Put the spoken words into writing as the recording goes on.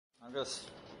I'm going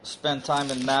to spend time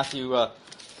in Matthew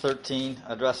 13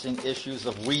 addressing issues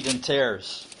of wheat and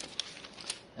tares.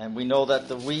 And we know that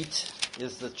the wheat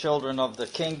is the children of the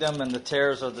kingdom and the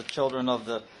tares are the children of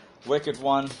the wicked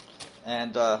one.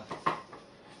 And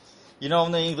in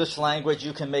the English language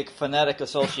you can make phonetic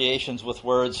associations with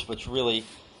words which really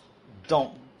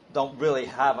don't really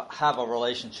have a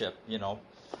relationship,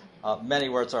 Many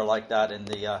words are like that in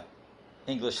the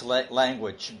English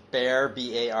language. Bear,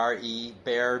 B-A-R-E,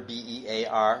 bear,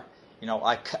 B-E-A-R.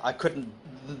 I couldn't,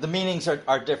 the meanings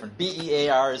are different.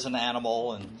 B-E-A-R is an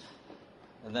animal,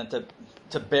 and then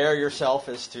to bear yourself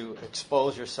is to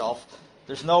expose yourself.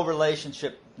 There's no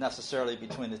relationship necessarily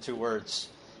between the two words,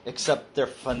 except their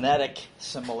phonetic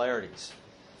similarities.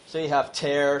 So you have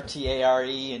tare,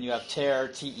 T-A-R-E, and you have tare,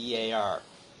 T-E-A-R.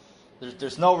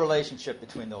 There's no relationship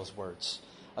between those words.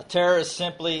 A tare is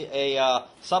simply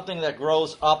something that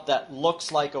grows up that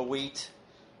looks like a wheat,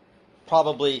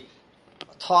 probably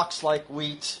talks like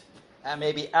wheat, and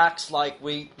maybe acts like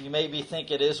wheat. You maybe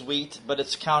think it is wheat, but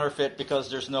it's counterfeit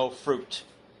because there's no fruit.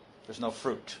 There's no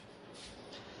fruit.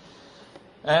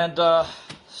 And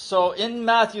so in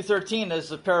Matthew 13 there's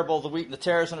the parable of the wheat and the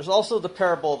tares, and there's also the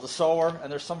parable of the sower,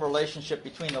 and there's some relationship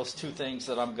between those two things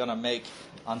that I'm going to make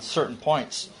on certain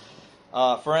points.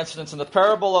 For instance, in the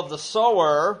parable of the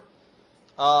sower,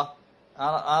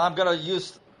 I'm going to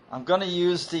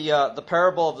use the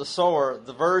parable of the sower,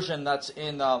 the version that's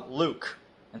in Luke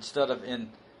instead of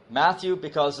in Matthew,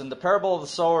 because in the parable of the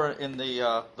sower in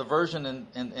the version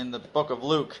in the book of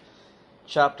Luke,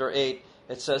 chapter 8,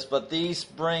 it says, "But these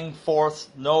bring forth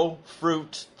no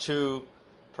fruit to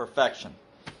perfection."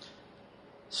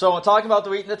 So when talking about the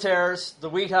wheat and the tares, the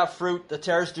wheat have fruit, the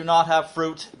tares do not have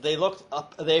fruit. They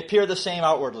appear the same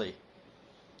outwardly.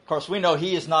 Of course, we know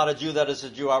he is not a Jew that is a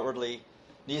Jew outwardly.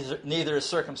 Neither is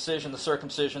circumcision the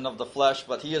circumcision of the flesh,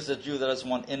 but he is a Jew that is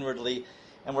one inwardly.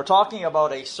 And we're talking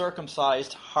about a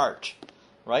circumcised heart,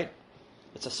 right?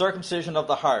 It's a circumcision of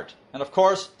the heart. And of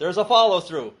course, there's a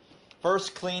follow-through.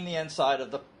 First, clean the inside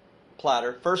of the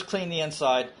platter. First, clean the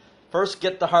inside. First,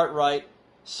 get the heart right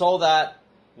so that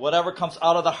whatever comes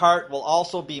out of the heart will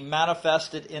also be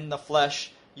manifested in the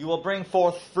flesh. You will bring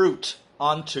forth fruit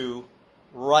unto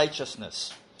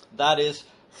righteousness. That is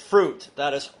fruit.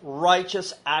 That is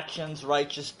righteous actions,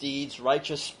 righteous deeds,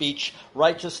 righteous speech,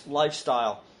 righteous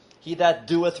lifestyle. He that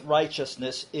doeth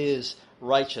righteousness is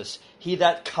righteous. He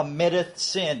that committeth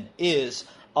sin is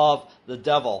of the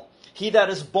devil. He that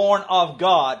is born of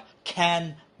God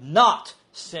cannot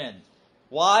sin.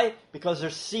 Why? Because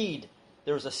there's seed.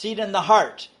 There was a seed in the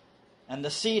heart, and the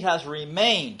seed has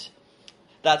remained.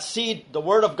 That seed, the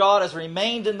Word of God, has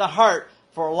remained in the heart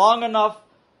for a long enough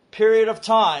period of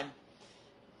time.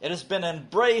 It has been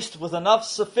embraced with enough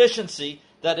sufficiency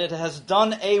that it has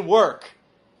done a work.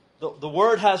 The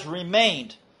Word has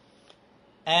remained,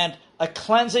 and a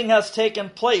cleansing has taken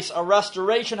place, a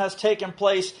restoration has taken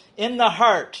place in the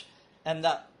heart, and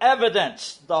the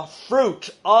evidence, the fruit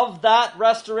of that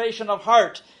restoration of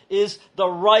heart is the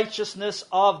righteousness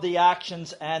of the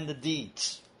actions and the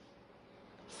deeds.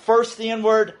 First the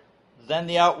inward, then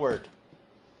the outward.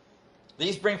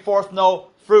 These bring forth no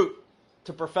fruit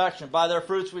to perfection. By their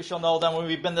fruits we shall know them. When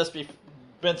we've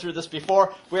been through this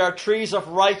before, we are trees of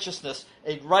righteousness.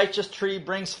 A righteous tree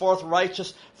brings forth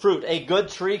righteous fruit. A good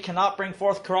tree cannot bring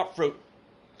forth corrupt fruit.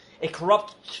 A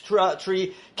corrupt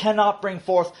tree cannot bring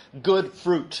forth good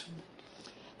fruit.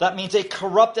 That means a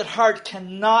corrupted heart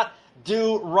cannot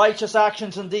do righteous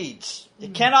actions and deeds.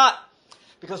 It cannot,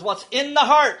 because what's in the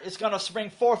heart is going to spring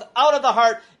forth out of the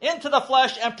heart into the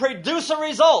flesh and produce a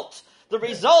result. The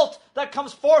result that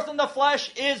comes forth in the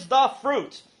flesh is the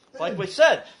fruit. Like we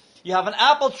said, you have an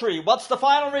apple tree. What's the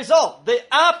final result? The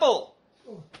apple.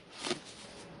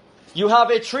 You have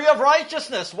a tree of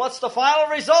righteousness. What's the final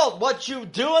result? What you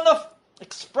do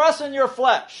express in your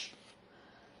flesh.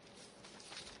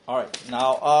 All right,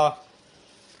 now,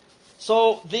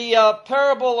 so the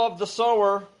parable of the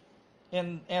sower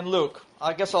in Luke,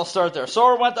 I guess I'll start there.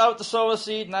 Sower went out to sow his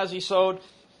seed, and as he sowed,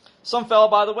 some fell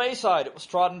by the wayside. It was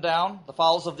trodden down. The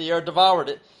fowls of the air devoured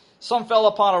it. Some fell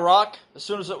upon a rock. As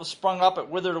soon as it was sprung up, it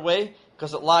withered away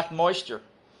because it lacked moisture.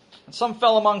 And some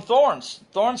fell among thorns.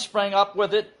 Thorns sprang up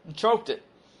with it and choked it.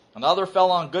 Another fell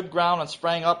on good ground and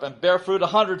sprang up and bare fruit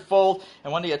 100-fold.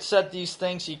 And when he had said these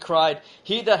things, he cried,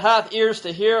 "He that hath ears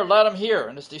to hear, let him hear."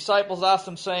 And his disciples asked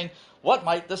him, saying, "What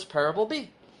might this parable be?"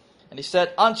 And he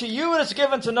said, "Unto you it is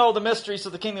given to know the mysteries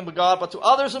of the kingdom of God, but to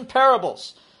others in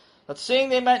parables, that seeing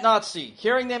they might not see,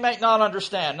 hearing they might not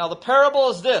understand." Now the parable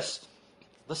is this.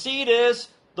 The seed is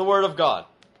the Word of God.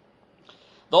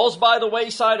 Those by the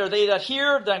wayside are they that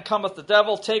hear, then cometh the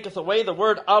devil, taketh away the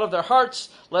word out of their hearts,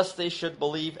 lest they should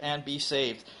believe and be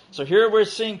saved. So here we're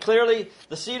seeing clearly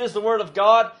the seed is the word of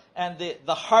God, and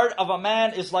the heart of a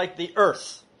man is like the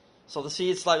earth. So the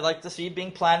seed's like the seed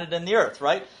being planted in the earth,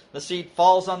 right? The seed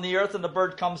falls on the earth and the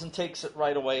bird comes and takes it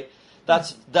right away.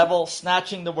 That's devil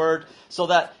snatching the word so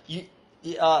that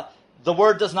the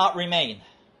word does not remain.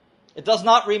 It does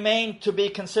not remain to be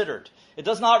considered. It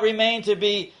does not remain to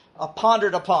be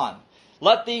pondered upon.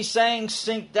 Let these sayings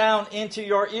sink down into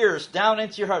your ears, down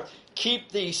into your heart.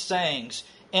 Keep these sayings.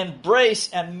 Embrace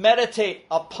and meditate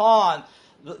upon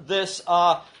this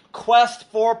quest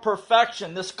for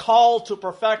perfection, this call to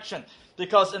perfection.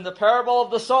 Because in the parable of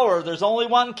the sower, there's only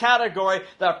one category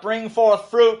that bring forth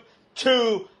fruit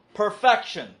to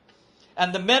perfection.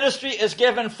 And the ministry is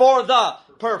given for the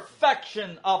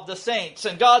perfection of the saints.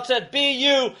 And God said, be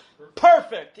you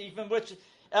perfect, even which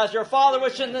as your Father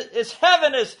which is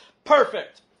heaven is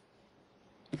perfect.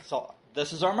 So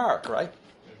this is our mark, right?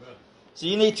 Amen. So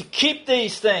you need to keep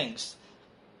these things.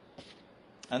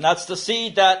 And that's the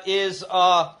seed that is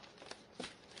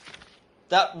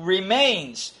that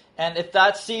remains. And if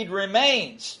that seed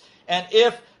remains, and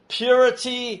if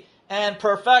purity and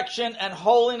perfection and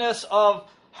holiness of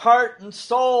heart and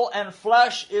soul and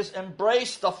flesh is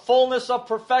embraced, the fullness of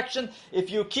perfection, if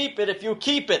you keep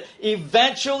it,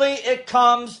 eventually it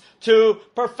comes to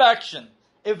perfection.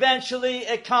 Eventually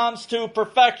it comes to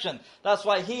perfection. That's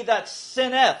why he that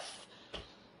sinneth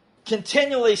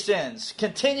continually sins,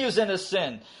 continues in his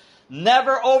sin,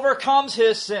 never overcomes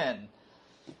his sin.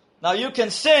 Now you can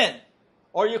sin,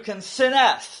 or you can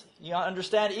sinneth. You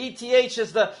understand? ETH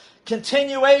is the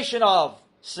continuation of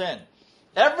sin.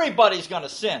 Everybody's going to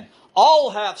sin.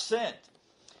 All have sinned.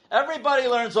 Everybody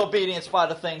learns obedience by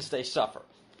the things they suffer.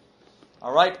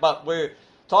 All right? But we're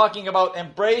talking about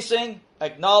embracing,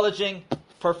 acknowledging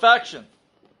perfection.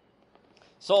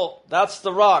 So, that's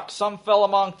the rock. Some fell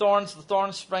among thorns. The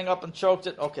thorns sprang up and choked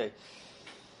it. Okay.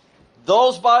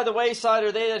 Those by the wayside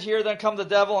are they that hear, then come the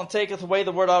devil, and taketh away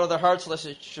the word out of their hearts, lest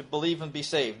they should believe and be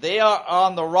saved. They are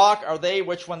on the rock are they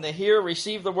which, when they hear,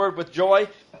 receive the word with joy.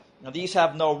 Now these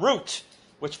have no root,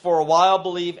 which for a while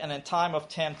believe, and in time of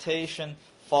temptation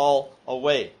fall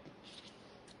away.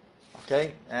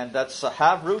 Okay? And that's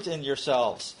have root in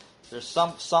yourselves. There's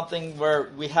something where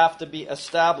we have to be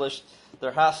established.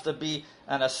 There has to be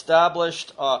an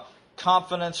established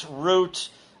confidence root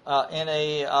in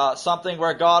a something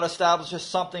where God establishes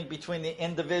something between the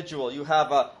individual. You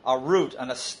have a root, an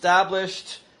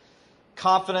established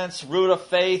confidence, root of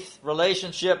faith,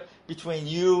 relationship between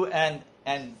you and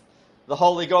the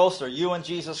Holy Ghost, or you and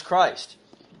Jesus Christ.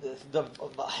 The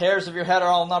hairs of your head are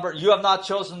all numbered. You have not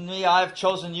chosen me, I have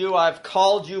chosen you. I have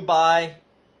called you by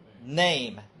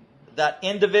name. That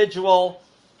individual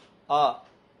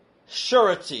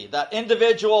surety, that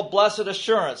individual blessed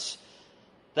assurance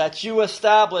that you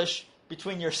establish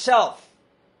between yourself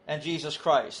and Jesus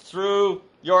Christ through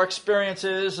your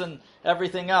experiences and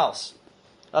everything else.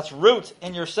 That's root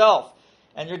in yourself.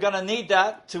 And you're going to need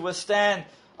that to withstand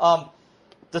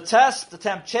the tests, the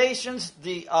temptations,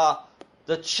 the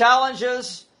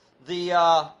challenges, the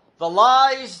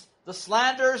lies, the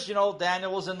slanders. You know,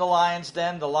 Daniel was in the lion's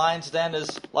den. The lion's den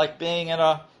is like being in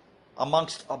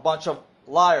amongst a bunch of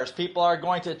liars. People are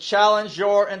going to challenge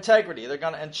your integrity. They're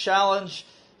going to challenge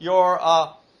your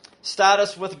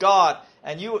status with God.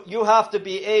 And you have to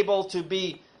be able to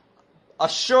be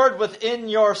assured within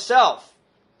yourself.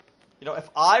 You know, if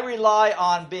I rely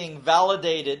on being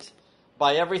validated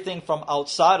by everything from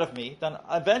outside of me, then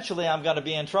eventually I'm going to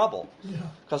be in trouble.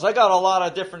 Because I got a lot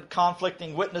of different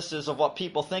conflicting witnesses of what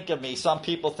people think of me. Some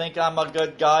people think I'm a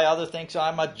good guy, others think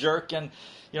I'm a jerk. And,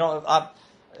 you know,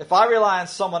 if I rely on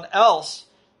someone else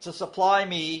to supply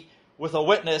me with a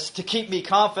witness to keep me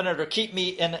confident or keep me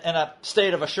in a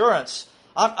state of assurance,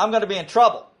 I'm going to be in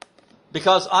trouble.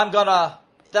 Because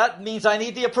that means I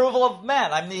need the approval of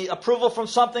man. I need approval from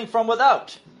something from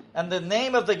without. And the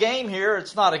name of the game here,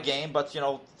 it's not a game, but, you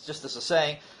know, just as a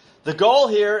saying, the goal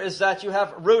here is that you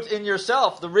have root in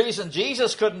yourself. The reason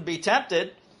Jesus couldn't be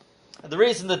tempted, the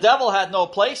reason the devil had no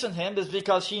place in him, is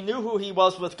because he knew who he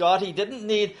was with God. He didn't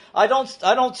need, I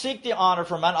don't seek the honor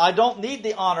from men. I don't need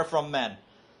the honor from men.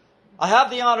 I have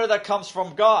the honor that comes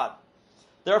from God.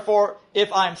 Therefore,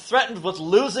 if I'm threatened with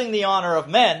losing the honor of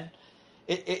men,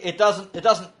 it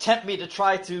doesn't tempt me to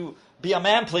try to be a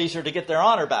man pleaser to get their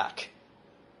honor back,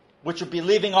 which would be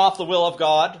leaving off the will of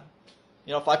God.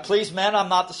 You know, if I please men, I'm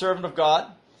not the servant of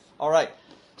God. All right.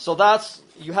 So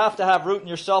you have to have root in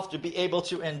yourself to be able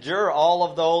to endure all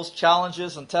of those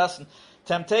challenges and tests and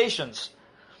temptations.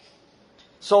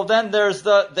 So then there's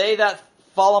they that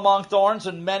fall among thorns,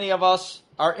 and many of us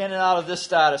are in and out of this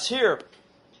status here.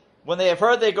 When they have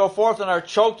heard, they go forth and are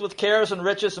choked with cares and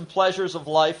riches and pleasures of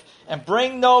life, and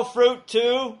bring no fruit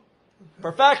to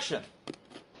perfection.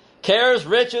 Cares,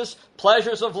 riches,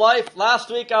 pleasures of life. Last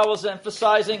week I was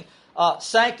emphasizing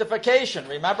sanctification.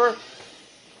 Remember?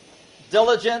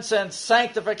 Diligence and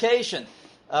sanctification.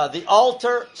 The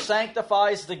altar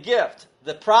sanctifies the gift.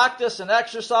 The practice and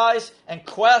exercise and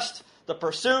quest, the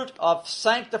pursuit of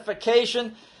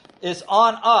sanctification is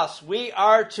on us. We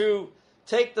are to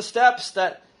take the steps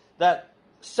that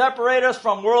separate us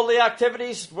from worldly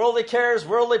activities, worldly cares,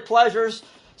 worldly pleasures,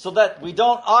 so that we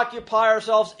don't occupy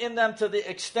ourselves in them to the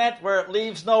extent where it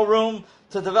leaves no room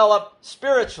to develop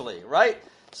spiritually, right?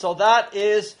 So that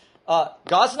is,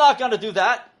 God's not going to do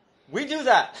that. We do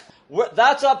that.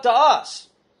 That's up to us.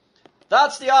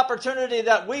 That's the opportunity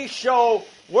that we show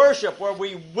worship, where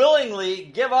we willingly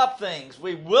give up things.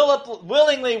 We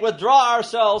willingly withdraw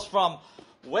ourselves from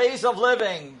ways of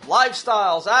living,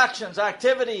 lifestyles, actions,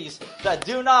 activities that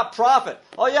do not profit.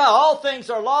 Oh yeah, all things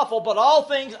are lawful, but all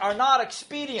things are not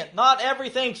expedient. Not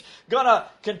everything's going to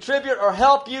contribute or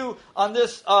help you on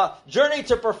this journey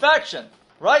to perfection,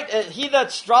 right? He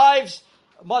that strives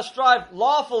must strive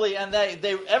lawfully, and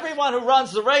everyone who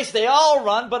runs the race, they all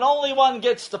run, but only one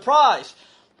gets the prize,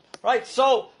 right?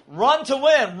 So run to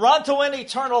win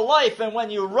eternal life, and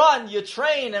when you run, you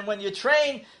train, and when you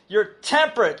train, you're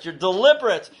temperate, you're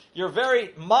deliberate, you're very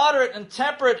moderate and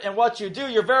temperate in what you do.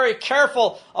 You're very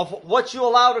careful of what you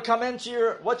allow to come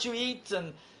into what you eat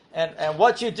and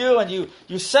what you do, and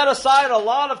you set aside a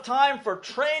lot of time for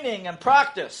training and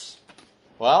practice.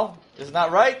 Well, isn't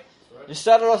that right? You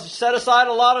set aside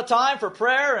a lot of time for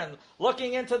prayer and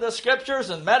looking into the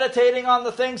Scriptures and meditating on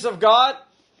the things of God.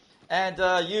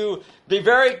 And you be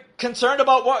very concerned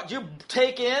about what you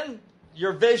take in,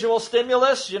 your visual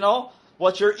stimulus,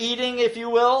 what you're eating, if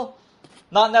you will.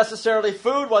 Not necessarily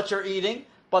food, what you're eating,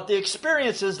 but the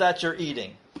experiences that you're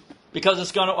eating. Because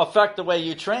it's going to affect the way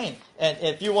you train. And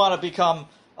if you want to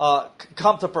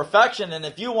come to perfection, and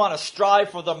if you want to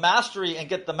strive for the mastery and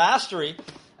get the mastery,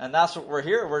 and that's what we're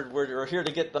here. We're here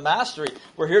to get the mastery.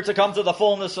 We're here to come to the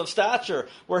fullness of stature.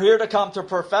 We're here to come to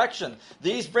perfection.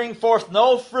 These bring forth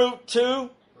no fruit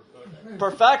to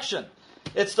perfection.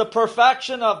 It's the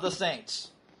perfection of the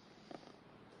saints.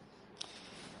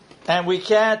 And we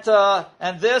can't,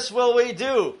 and this will we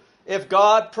do if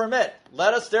God permit.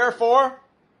 Let us therefore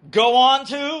go on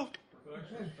to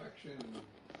perfection.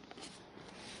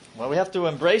 Well, we have to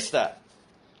embrace that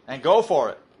and go for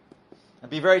it. And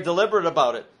be very deliberate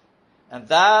about it. And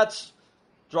that's,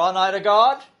 draw nigh to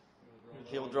God,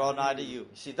 He'll draw nigh to you. You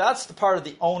see, that's the part of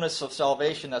the onus of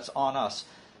salvation that's on us.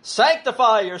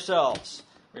 Sanctify yourselves.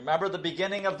 Remember the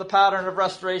beginning of the pattern of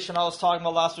restoration I was talking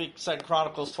about last week, 2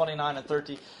 Chronicles 29 and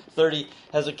 30.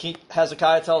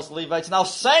 Hezekiah tells the Levites, now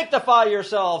sanctify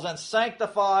yourselves and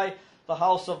sanctify the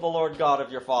house of the Lord God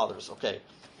of your fathers. Okay.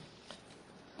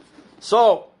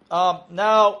 So,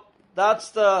 now,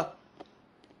 that's the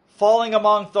falling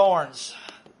among thorns.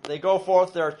 They go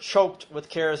forth, they're choked with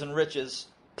cares and riches,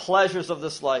 pleasures of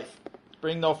this life,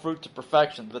 bring no fruit to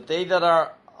perfection. But they that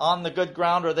are on the good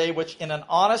ground are they which in an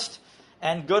honest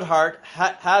and good heart,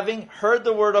 having heard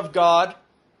the word of God,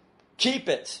 keep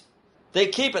it. They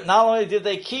keep it. Not only do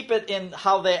they keep it in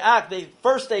how they act,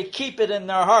 they keep it in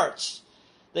their hearts.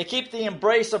 They keep the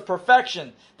embrace of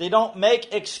perfection. They don't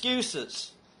make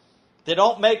excuses. They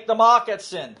don't make the mock at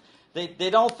sin. They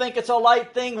don't think it's a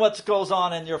light thing what goes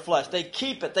on in your flesh. They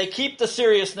keep it. They keep the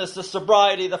seriousness, the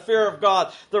sobriety, the fear of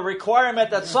God, the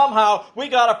requirement that somehow we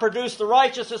got to produce the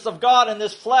righteousness of God in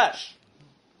this flesh.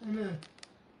 Amen.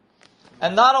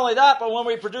 And not only that, but when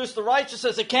we produce the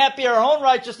righteousness, it can't be our own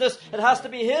righteousness. It has to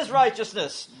be His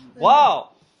righteousness.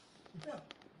 Wow.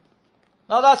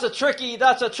 Now that's a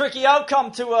tricky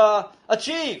outcome to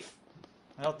achieve.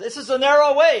 This is a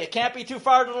narrow way. It can't be too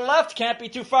far to the left. Can't be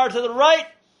too far to the right.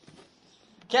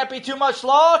 Can't be too much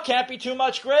law, can't be too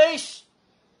much grace.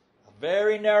 A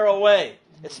very narrow way.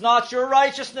 It's not your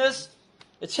righteousness,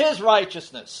 it's His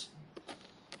righteousness.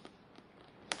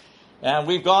 And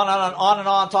we've gone on and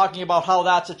on talking about how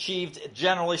that's achieved,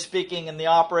 generally speaking, in the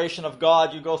operation of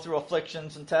God. You go through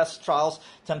afflictions and tests, trials,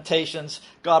 temptations.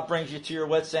 God brings you to your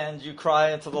wits' end. You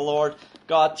cry unto the Lord.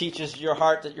 God teaches your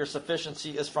heart that your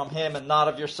sufficiency is from Him and not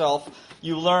of yourself.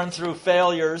 You learn through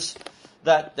failures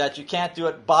that you can't do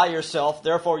it by yourself.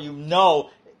 Therefore, you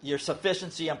know your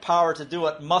sufficiency and power to do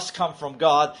it must come from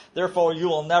God. Therefore, you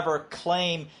will never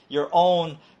claim your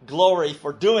own glory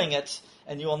for doing it,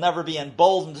 and you will never be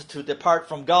emboldened to depart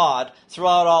from God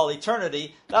throughout all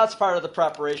eternity. That's part of the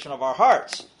preparation of our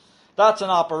hearts. That's an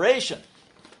operation.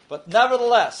 But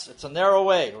nevertheless, it's a narrow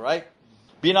way, right?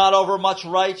 Be not overmuch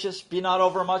righteous, be not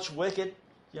overmuch wicked.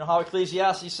 You know how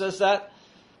Ecclesiastes says that?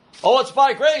 Oh, it's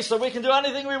by grace, so we can do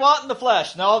anything we want in the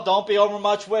flesh. No, don't be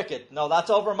overmuch wicked. No, that's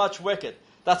overmuch wicked.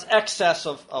 That's excess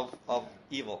of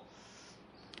evil.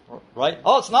 Right?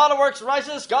 Oh, it's not a works of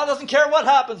righteousness. God doesn't care what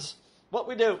happens, what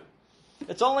we do.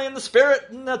 It's only in the Spirit,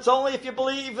 and it's only if you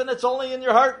believe, and it's only in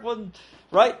your heart.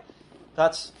 Right?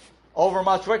 That's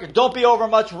overmuch wicked. Don't be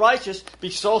overmuch righteous. Be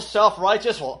so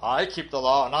self-righteous. Well, I keep the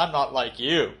law, and I'm not like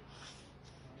you.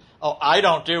 Oh, I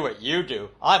don't do what you do.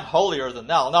 I'm holier than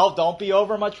thou. No, don't be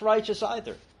overmuch righteous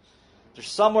either.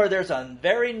 There's a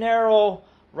very narrow,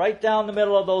 right down the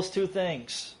middle of those two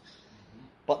things.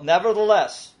 But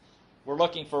nevertheless, we're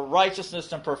looking for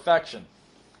righteousness and perfection.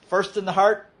 First in the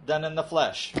heart, then in the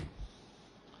flesh.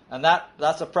 And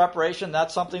that's a preparation.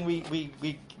 That's something we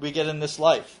get in this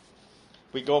life.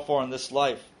 We go for in this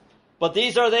life. But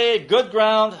these are they good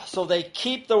ground, so they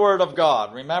keep the word of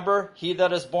God. Remember, he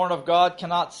that is born of God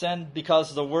cannot sin,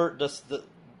 because the word,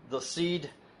 the seed,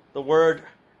 the word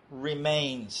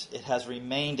remains. It has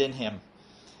remained in him,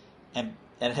 and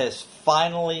has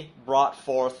finally brought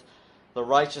forth the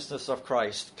righteousness of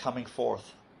Christ coming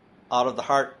forth out of the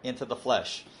heart into the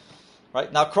flesh.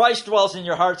 Right? Now Christ dwells in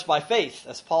your hearts by faith,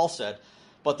 as Paul said.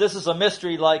 But this is a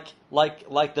mystery like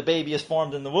the baby is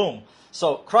formed in the womb.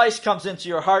 So Christ comes into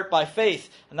your heart by faith,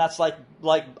 and that's like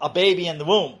a baby in the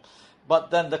womb.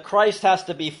 But then the Christ has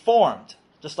to be formed.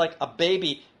 Just like a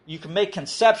baby, you can make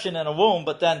conception in a womb,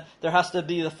 but then there has to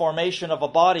be the formation of a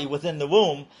body within the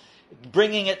womb,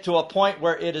 bringing it to a point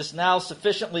where it is now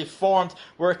sufficiently formed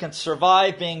where it can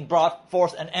survive being brought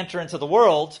forth and enter into the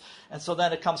world. And so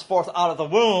then it comes forth out of the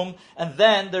womb, and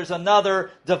then there's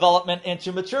another development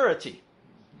into maturity.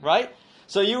 Right?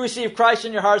 So you receive Christ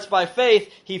in your hearts by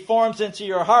faith. He forms into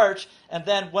your heart, and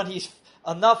then when he's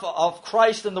enough of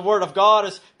Christ and the Word of God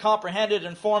is comprehended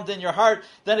and formed in your heart,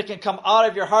 then it can come out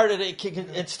of your heart and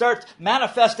it starts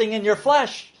manifesting in your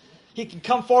flesh. He can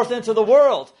come forth into the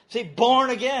world. See, born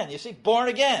again. You see, born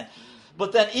again.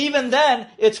 But then, even then,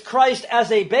 it's Christ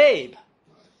as a babe.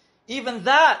 Even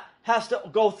that has to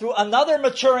go through another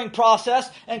maturing process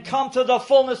and come to the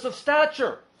fullness of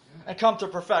stature and come to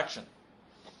perfection.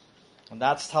 And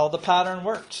that's how the pattern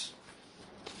works.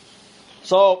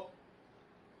 So,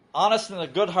 honest and a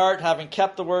good heart, having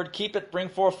kept the word, keep it, bring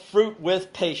forth fruit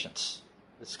with patience.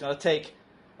 It's going to take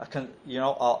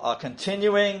a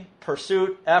continuing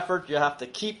pursuit, effort. You have to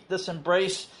keep this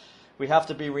embrace. We have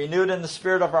to be renewed in the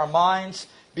spirit of our minds,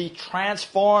 be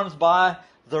transformed by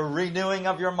the renewing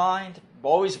of your mind,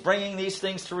 always bringing these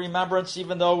things to remembrance,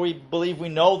 even though we believe we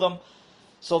know them,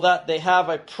 so that they have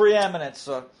a preeminence,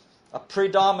 a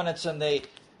predominance, and they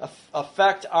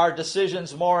affect our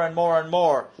decisions more and more and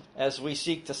more as we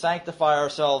seek to sanctify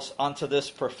ourselves unto this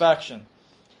perfection.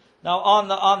 Now,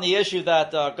 on the issue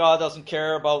that God doesn't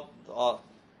care about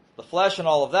the flesh and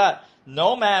all of that,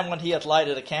 no man, when he hath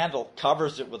lighted a candle,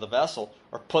 covers it with a vessel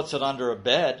or puts it under a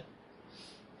bed.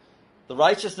 The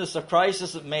righteousness of Christ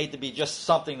isn't made to be just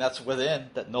something that's within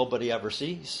that nobody ever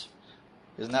sees.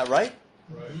 Isn't that right?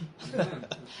 Right. That's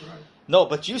right. No,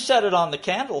 but you set it on the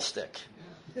candlestick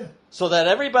so that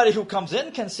everybody who comes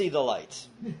in can see the light.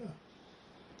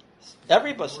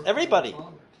 Everybody.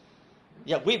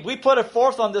 Yeah, we put it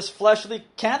forth on this fleshly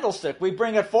candlestick. We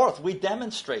bring it forth. We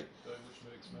demonstrate. That which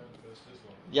makes manifest is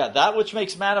light. Yeah, that which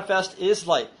makes manifest is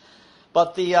light.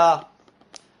 But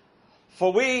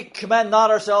for we commend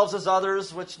not ourselves as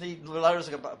others, which need letters,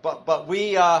 but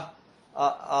we by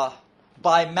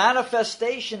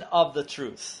manifestation of the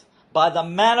truth. By the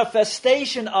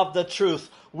manifestation of the truth,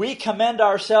 we commend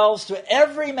ourselves to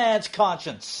every man's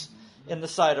conscience in the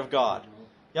sight of God.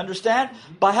 You understand?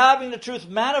 By having the truth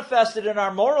manifested in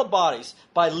our mortal bodies,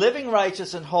 by living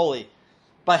righteous and holy,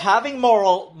 by having a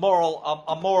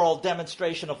moral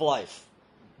demonstration of life.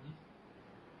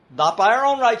 Not by our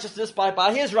own righteousness,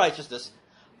 by His righteousness.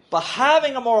 But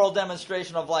having a moral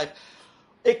demonstration of life,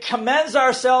 it commends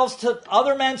ourselves to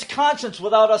other men's conscience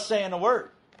without us saying a word.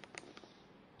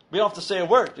 We don't have to say a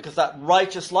word, because that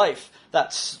righteous life,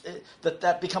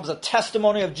 that becomes a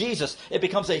testimony of Jesus. It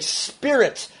becomes a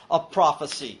spirit of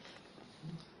prophecy.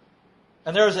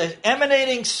 And there is an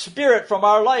emanating spirit from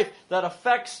our life that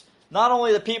affects not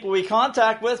only the people we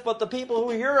contact with, but the people who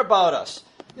hear about us.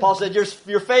 Paul said,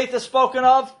 your faith is spoken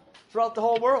of throughout the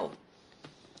whole world.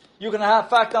 You can have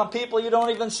effect on people you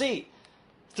don't even see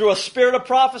through a spirit of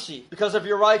prophecy because of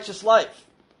your righteous life.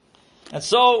 And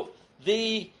so,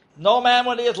 no man,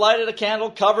 when he has lighted a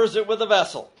candle, covers it with a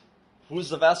vessel. Who's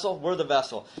the vessel? We're the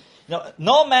vessel.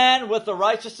 No man with the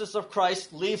righteousness of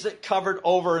Christ leaves it covered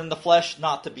over in the flesh,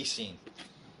 not to be seen.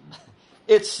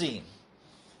 it's seen.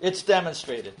 It's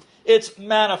demonstrated. It's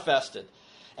manifested.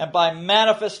 And by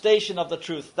manifestation of the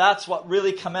truth, that's what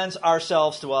really commends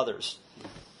ourselves to others.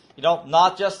 You know,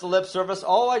 not just the lip service.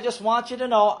 Oh, I just want you to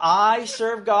know I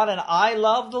serve God and I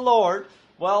love the Lord.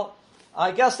 Well,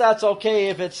 I guess that's okay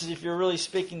if you're really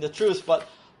speaking the truth. But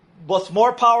what's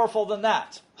more powerful than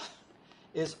that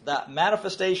is that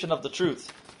manifestation of the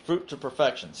truth, fruit to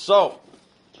perfection. So,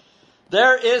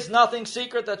 there is nothing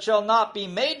secret that shall not be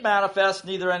made manifest,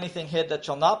 neither anything hid that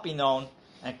shall not be known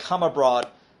and come abroad.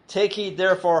 Take heed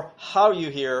therefore how you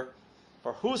hear,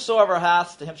 for whosoever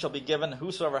hath, to him shall be given, and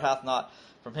whosoever hath not,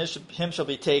 from him shall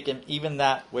be taken, even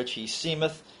that which he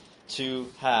seemeth to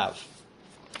have.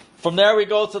 From there we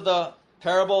go to the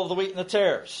parable of the wheat and the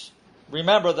tares.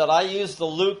 Remember that I used the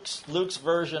Luke's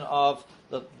version of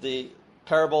the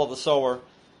parable of the sower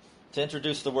to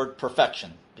introduce the word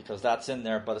perfection, because that's in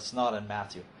there, but it's not in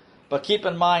Matthew. But keep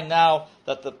in mind now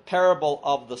that the parable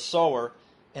of the sower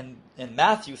in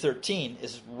Matthew 13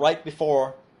 is right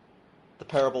before the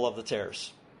parable of the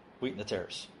tares, wheat and the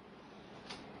tares.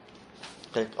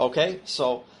 Okay,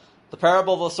 so the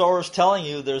parable of the sower is telling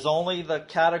you there's only the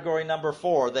category number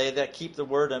 4, they that keep the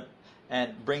word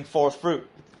and bring forth fruit.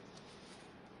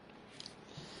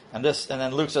 And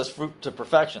then Luke says fruit to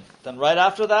perfection. Then right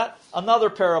after that, another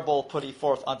parable put he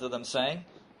forth unto them, saying,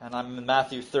 and I'm in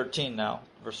Matthew 13 now,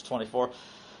 verse 24,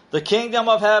 the kingdom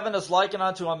of heaven is likened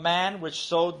unto a man which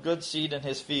sowed good seed in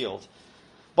his field.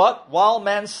 But while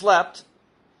men slept,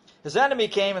 his enemy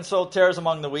came and sowed tares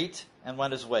among the wheat, and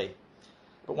went his way.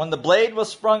 But when the blade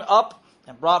was sprung up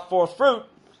and brought forth fruit,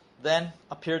 then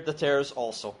appeared the tares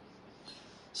also.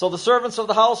 So the servants of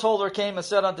the householder came and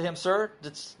said unto him, Sir,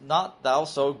 didst not thou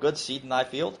sow good seed in thy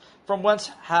field? From whence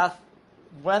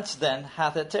then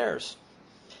hath it tares?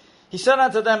 He said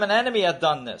unto them, An enemy hath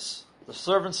done this. The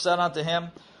servants said unto him,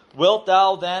 Wilt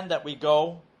thou then that we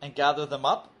go and gather them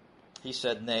up? He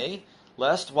said, Nay,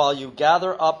 lest while you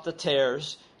gather up the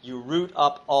tares, you root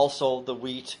up also the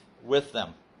wheat with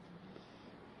them.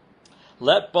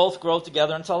 Let both grow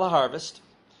together until the harvest.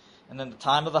 And in the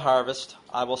time of the harvest,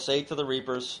 I will say to the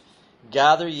reapers,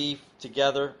 Gather ye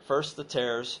together first the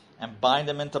tares, and bind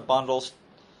them into bundles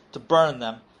to burn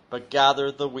them, but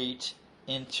gather the wheat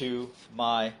into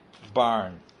my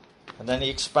barn. And then he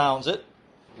expounds it.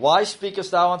 Why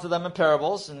speakest thou unto them in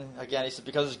parables? And again he said,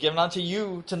 Because it is given unto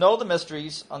you to know the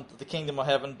mysteries unto the kingdom of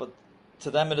heaven, but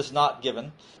to them it is not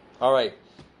given. All right.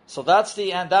 So that's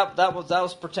the end. That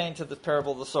was pertaining to the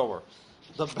parable of the sower.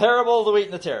 The parable of the wheat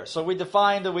and the tares. So we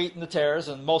define the wheat and the tares,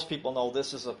 and most people know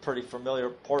this is a pretty familiar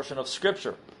portion of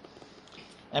Scripture.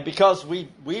 And because we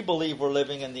believe we're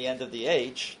living in the end of the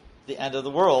age, the end of the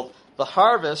world, the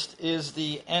harvest is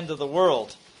the end of the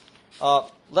world.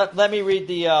 Let me read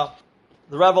the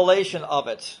revelation of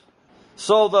it.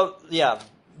 So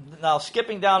now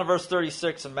skipping down to verse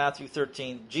 36 in Matthew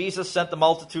 13, Jesus sent the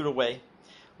multitude away,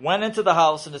 went into the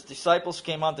house, and his disciples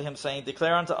came unto him, saying,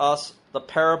 Declare unto us the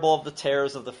parable of the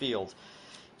tares of the field.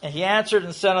 And he answered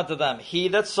and said unto them, He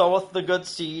that soweth the good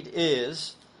seed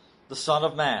is the Son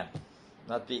of Man.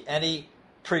 That be any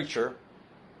preacher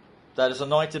that is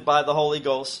anointed by the Holy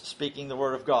Ghost speaking the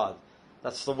word of God.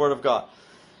 That's the word of God.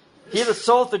 He that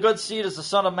soweth the good seed is the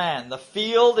Son of Man. The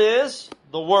field is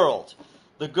the world.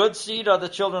 The good seed are the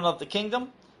children of the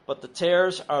kingdom, but the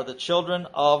tares are the children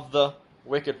of the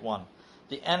wicked one.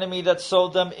 The enemy that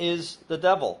sowed them is the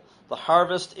devil. The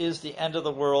harvest is the end of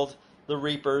the world. The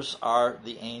reapers are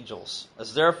the angels.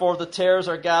 As therefore the tares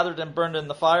are gathered and burned in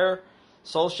the fire,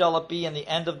 so shall it be in the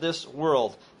end of this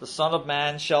world. The Son of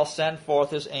Man shall send forth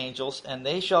his angels, and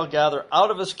they shall gather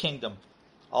out of his kingdom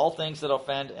all things that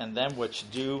offend, and them which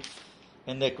do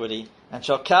iniquity, and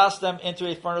shall cast them into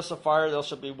a furnace of fire. There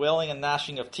shall be wailing and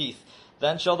gnashing of teeth.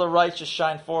 Then shall the righteous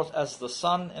shine forth as the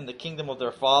sun in the kingdom of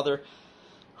their Father.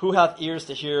 Who hath ears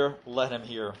to hear, let him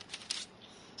hear.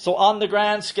 So on the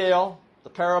grand scale, the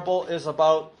parable is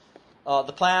about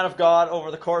the plan of God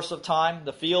over the course of time.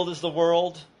 The field is the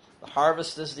world. The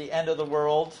harvest is the end of the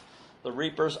world. The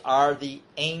reapers are the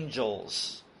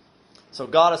angels. So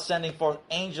God is sending forth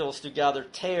angels to gather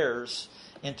tares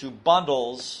into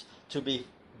bundles to be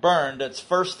burned. It's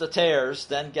first the tares,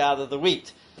 then gather the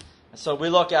wheat. And so we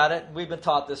look at it, and we've been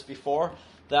taught this before,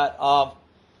 that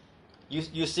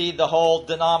you see the whole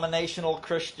denominational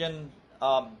Christian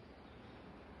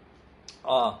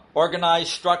organized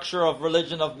structure of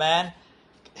religion of man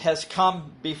has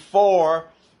come before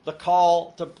the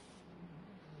call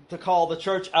to call the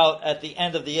church out at the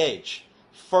end of the age.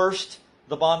 First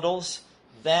the bundles,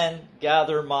 then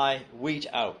gather my wheat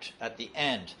out at the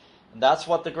end. And that's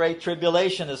what the Great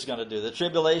Tribulation is going to do. The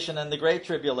tribulation and the Great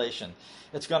Tribulation.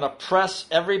 It's going to press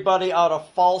everybody out of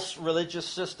false religious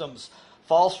systems,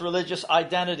 false religious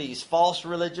identities, false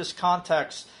religious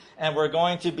contexts. And we're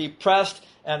going to be pressed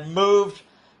and moved.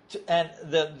 And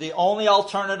the only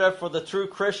alternative for the true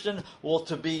Christian will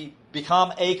to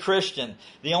become a Christian.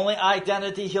 The only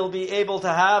identity he'll be able to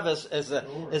have is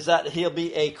that he'll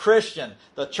be a Christian.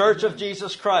 The Church of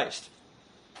Jesus Christ.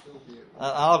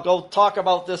 I'll go talk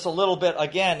about this a little bit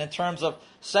again in terms of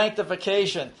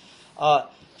sanctification.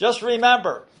 Just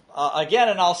remember, again,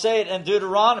 and I'll say it in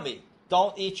Deuteronomy,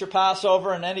 don't eat your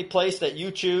Passover in any place that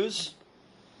you choose.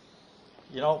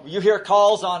 You hear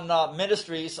calls on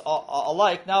ministries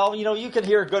alike. Now, you can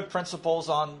hear good principles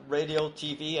on radio,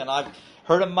 TV, and I've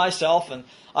heard them myself, and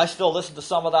I still listen to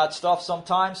some of that stuff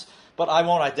sometimes. But I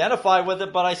won't identify with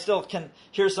it, but I still can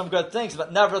hear some good things.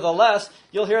 But nevertheless,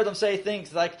 you'll hear them say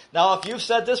things like, now if you've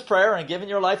said this prayer and given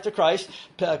your life to Christ,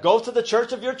 go to the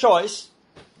church of your choice.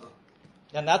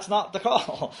 And that's not the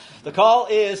call. The call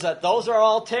is that those are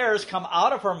all tares, come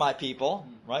out of her, my people.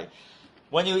 Right?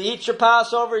 When you eat your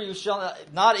Passover, you shall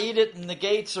not eat it in the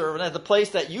gates or in the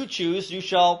place that you choose. You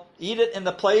shall eat it in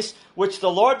the place which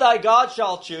the Lord thy God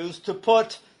shall choose to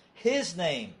put his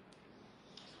name.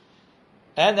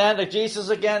 And then Jesus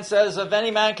again says, if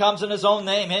any man comes in his own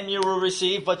name, him you will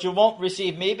receive, but you won't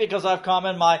receive me because I've come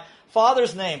in my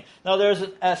Father's name. Now there's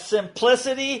a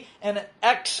simplicity and an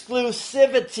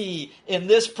exclusivity in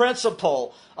this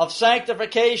principle of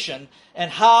sanctification and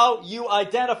how you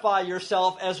identify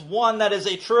yourself as one that is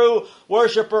a true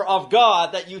worshiper of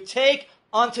God, that you take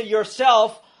unto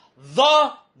yourself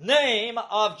the name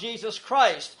of Jesus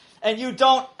Christ. And you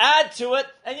don't add to it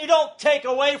and you don't take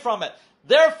away from it.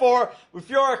 Therefore,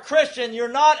 if you're a Christian, you're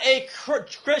not a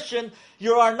Christian.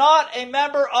 You are not a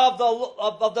member of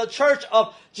the Church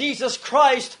of Jesus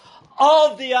Christ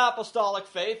of the apostolic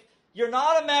faith. You're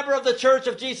not a member of the Church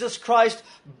of Jesus Christ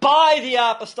by the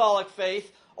apostolic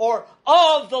faith or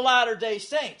of the Latter-day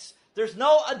Saints. There's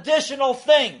no additional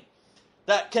thing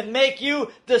that can make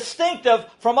you distinctive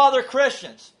from other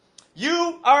Christians.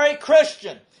 You are a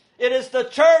Christian. It is the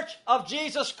Church of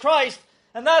Jesus Christ,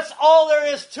 and that's all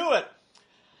there is to it.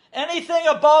 Anything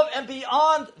above and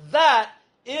beyond that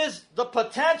is the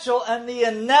potential and the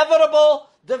inevitable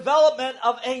development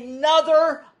of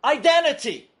another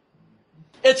identity.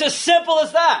 It's as simple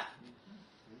as that.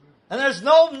 And there's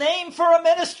no name for a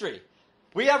ministry.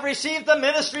 We have received the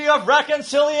ministry of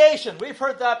reconciliation. We've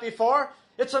heard that before.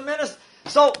 It's a ministry.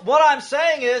 So what I'm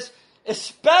saying is,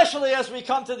 especially as we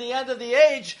come to the end of the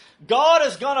age, God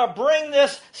is going to bring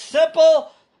this simple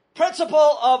principle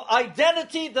of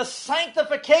identity, the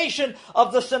sanctification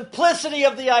of the simplicity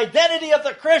of the identity of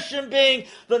the Christian being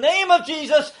the name of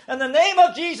Jesus and the name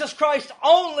of Jesus Christ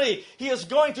only. He is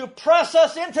going to press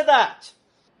us into that.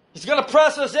 He's going to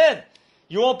press us in.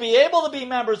 You won't be able to be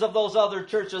members of those other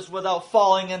churches without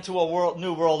falling into a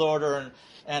new world order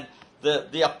and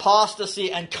the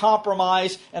apostasy and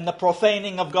compromise and the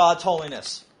profaning of God's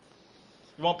holiness.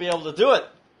 You won't be able to do it.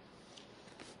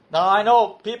 Now, I know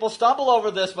people stumble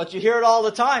over this, but you hear it all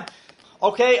the time.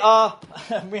 Okay,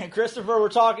 me and Christopher were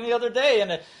talking the other day,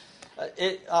 and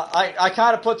I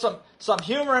kind of put some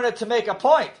humor in it to make a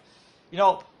point.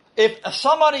 If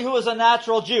somebody who is a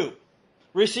natural Jew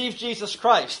receives Jesus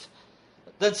Christ,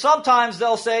 then sometimes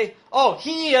they'll say, oh,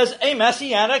 he is a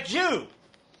Messianic Jew.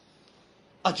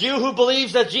 A Jew who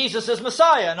believes that Jesus is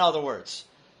Messiah, in other words.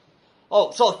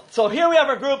 Oh, so here we have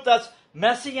a group that's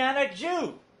Messianic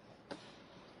Jew.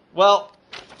 Well,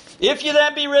 if you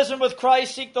then be risen with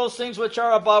Christ, seek those things which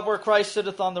are above, where Christ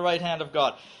sitteth on the right hand of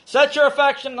God. Set your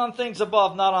affection on things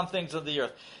above, not on things of the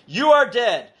earth. You are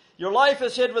dead. Your life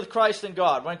is hid with Christ in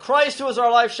God. When Christ, who is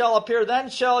our life, shall appear, then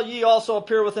shall ye also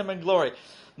appear with him in glory.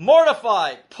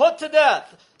 Mortify, put to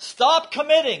death, stop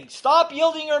committing, stop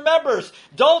yielding your members.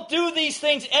 Don't do these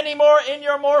things anymore in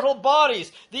your mortal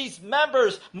bodies. These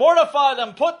members, mortify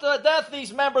them, put to death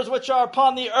these members which are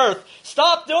upon the earth.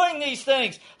 Stop doing these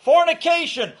things.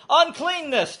 Fornication,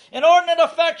 uncleanness, inordinate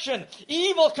affection,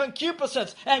 evil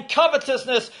concupiscence, and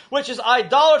covetousness, which is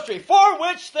idolatry, for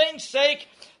which things' sake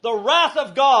the wrath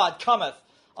of God cometh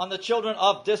on the children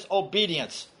of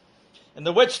disobedience, in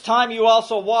the which time you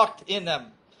also walked in them,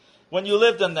 when you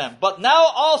lived in them. But now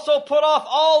also put off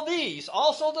all these,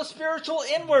 also the spiritual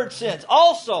inward sins,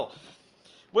 also,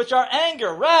 which are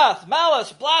anger, wrath,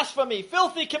 malice, blasphemy,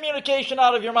 filthy communication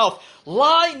out of your mouth.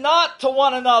 Lie not to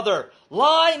one another.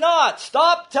 Lie not.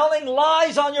 Stop telling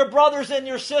lies on your brothers and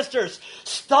your sisters.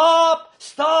 Stop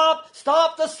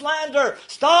the slander.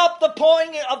 Stop the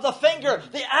pointing of the finger,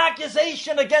 the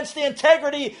accusation against the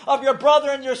integrity of your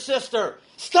brother and your sister.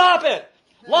 Stop it.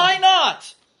 Lie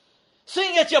not,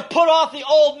 seeing that you put off the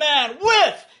old man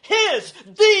with his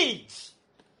deeds.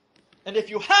 And if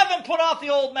you haven't put off the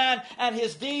old man and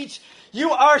his deeds,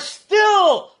 you are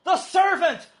still the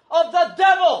servant of the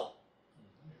devil.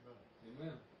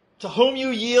 Amen. To whom you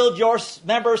yield your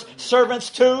members servants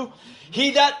to,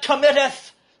 he that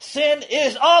committeth sin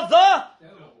is of the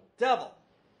devil.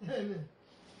 Amen.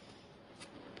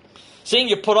 Seeing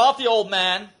you put off the old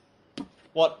man,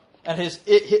 what? And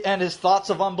his thoughts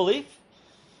of unbelief?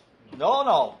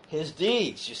 No, his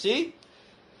deeds, you see?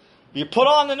 You put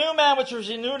on the new man, which was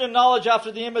renewed in knowledge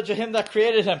after the image of him that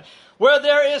created him, where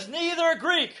there is neither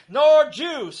Greek nor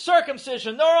Jew,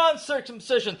 circumcision nor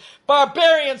uncircumcision,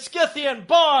 barbarian, Scythian,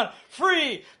 bond,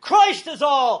 free. Christ is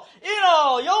all, in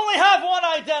all. You only have one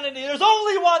identity. There's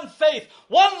only one faith,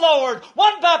 one Lord,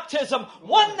 one baptism,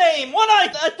 one name, one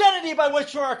identity by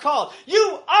which you are called.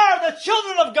 You are the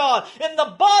children of God in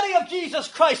the body of Jesus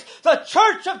Christ, the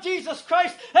church of Jesus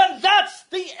Christ, and that's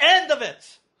the end of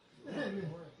it. Amen.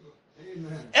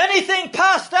 Anything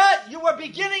past that, you are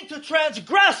beginning to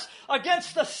transgress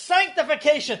against the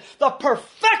sanctification, the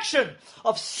perfection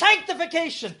of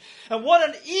sanctification. And what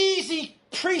an easy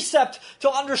precept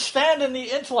to understand in the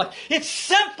intellect. It's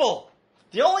simple.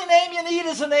 The only name you need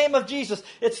is the name of Jesus.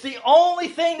 It's the only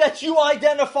thing that you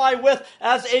identify with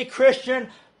as a Christian,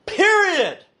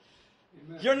 period.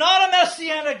 Amen. You're not a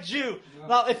Messianic Jew.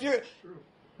 No.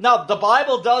 Now, the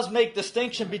Bible does make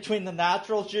distinction between the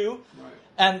natural Jew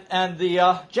and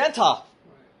the Gentile.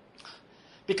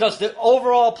 Because the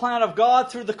overall plan of God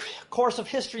through the course of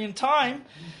history and time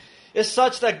is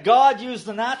such that God used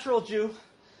the natural Jew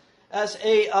as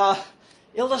a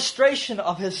illustration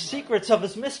of his secrets, of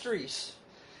his mysteries.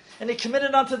 And he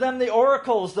committed unto them the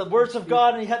oracles, the words of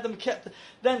God, and he had them kept.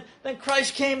 Then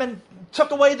Christ came and took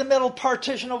away the middle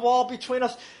partition of wall between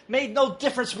us, made no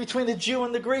difference between the Jew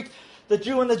and the Greek, the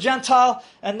Jew and the Gentile,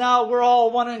 and now we're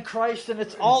all one in Christ, and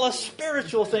it's all a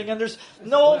spiritual thing, and there's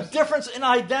no difference in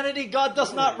identity. God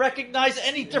does not recognize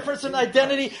any difference in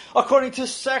identity according to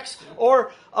sex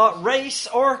or race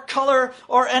or color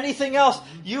or anything else.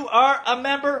 You are a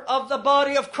member of the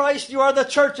body of Christ. You are the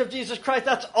church of Jesus Christ.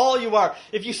 That's all you are.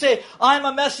 If you say, I'm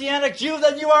a Messianic Jew,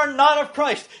 then you are not of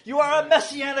Christ. You are a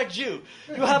Messianic Jew.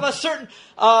 You have a certain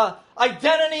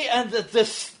identity and the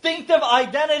distinctive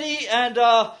identity and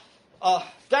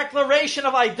declaration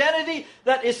of identity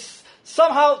that is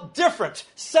somehow different,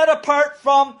 set apart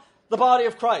from the body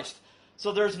of Christ.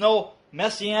 So there's no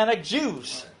Messianic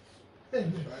Jews.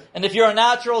 And if you're a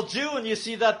natural Jew and you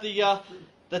see that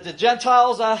the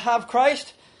Gentiles have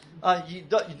Christ, you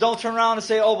don't turn around and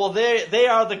say, oh, well, they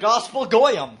are the gospel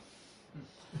goyim.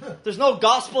 There's no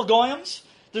gospel goyims.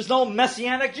 There's no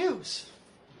Messianic Jews.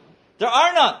 There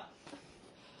are none.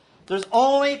 There's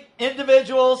only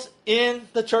individuals in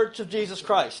the church of Jesus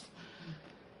Christ.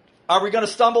 Are we going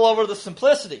to stumble over the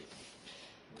simplicity?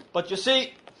 But you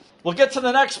see, we'll get to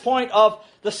the next point of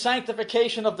the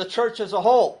sanctification of the church as a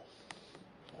whole.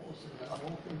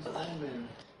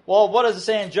 Well, what does it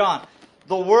say in John?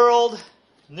 The world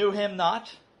knew him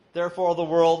not, therefore the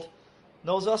world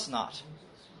knows us not.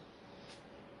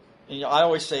 And, I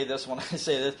always say this when I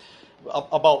say this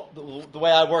about the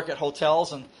way I work at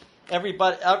hotels, and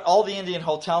everybody, all the Indian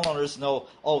hotel owners know,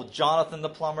 oh, Jonathan the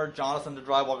plumber, Jonathan the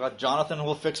drywall guy, Jonathan who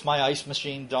will fix my ice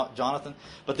machine, Jonathan.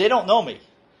 But they don't know me.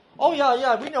 Oh,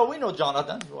 yeah, we know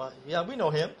Jonathan. Yeah, we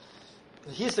know him.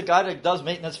 He's the guy that does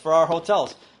maintenance for our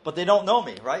hotels. But they don't know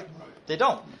me, right? They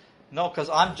don't. No, because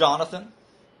I'm Jonathan,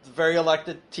 the very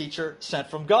elected teacher sent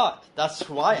from God. That's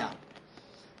who I am.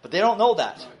 But they don't know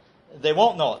that. They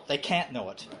won't know it. They can't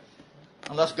know it.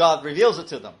 Unless God reveals it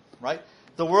to them, right?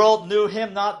 The world knew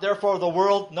him not, therefore the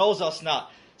world knows us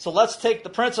not. So let's take the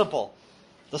principle.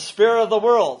 The spirit of the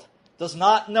world does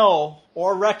not know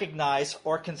or recognize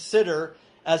or consider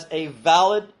as a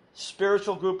valid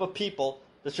spiritual group of people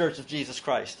the Church of Jesus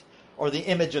Christ or the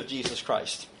image of Jesus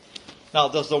Christ. Now,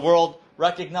 does the world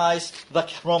recognize the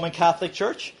Roman Catholic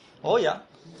Church? Oh, yeah.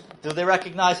 Do they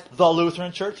recognize the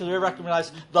Lutheran Church? Do they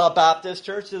recognize the Baptist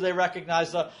Church? Do they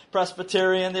recognize the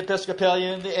Presbyterian, the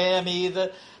Episcopalian, the AME,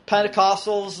 the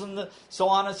Pentecostals, and so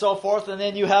on and so forth? And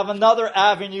then you have another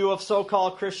avenue of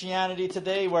so-called Christianity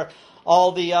today where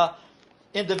all the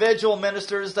individual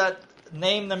ministers that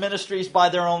name the ministries by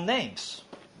their own names.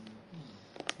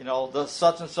 You know, the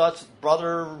such and such,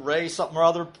 Brother Ray something or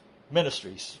other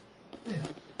ministries. Yeah.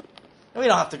 We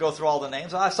don't have to go through all the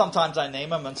names. Sometimes I name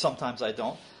them and sometimes I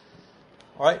don't.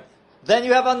 All right? Then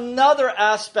you have another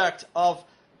aspect of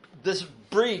this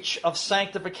breach of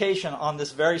sanctification on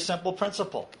this very simple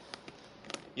principle.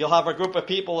 You'll have a group of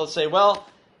people that say, well,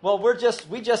 well,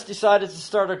 we just decided to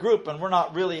start a group, and we're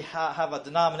not really have a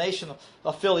denominational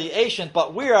affiliation,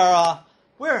 but we're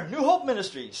New Hope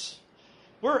Ministries.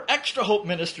 We're Extra Hope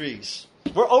Ministries.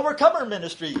 We're Overcomer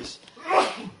Ministries.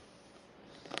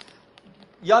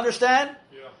 You understand?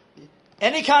 Yeah.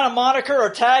 Any kind of moniker or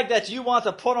tag that you want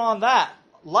to put on that,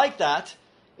 like that,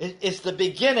 is the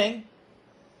beginning,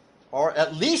 or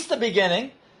at least the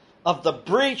beginning, of the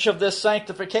breach of this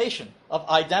sanctification, of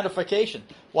identification.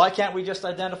 Why can't we just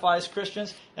identify as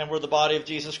Christians and we're the body of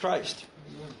Jesus Christ?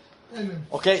 Amen.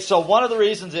 Okay, so one of the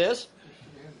reasons is,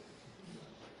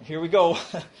 here we go,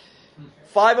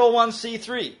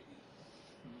 501c3.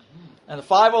 And the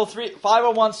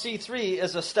 501c3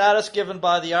 is a status given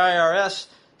by the IRS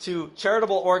to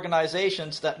charitable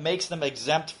organizations that makes them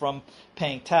exempt from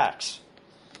paying tax.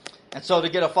 And so to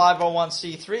get a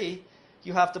 501c3,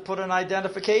 you have to put an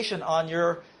identification on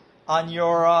your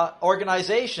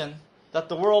organization that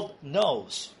the world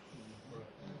knows.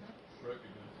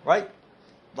 Right?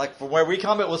 Like from where we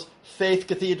come, it was Faith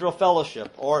Cathedral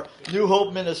Fellowship, or New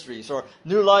Hope Ministries, or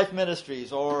New Life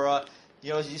Ministries, or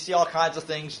you see all kinds of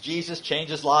things. Jesus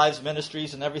Changes Lives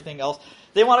Ministries and everything else.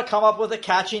 They want to come up with a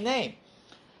catchy name.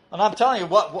 And I'm telling you,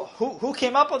 who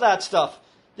came up with that stuff?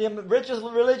 The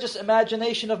religious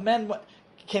imagination of men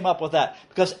came up with that.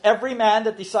 Because every man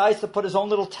that decides to put his own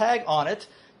little tag on it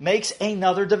makes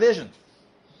another division.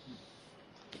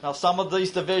 Now, some of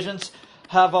these divisions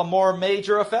have a more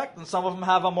major effect, and some of them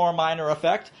have a more minor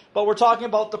effect. But we're talking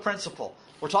about the principle.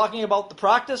 We're talking about the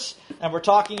practice, and we're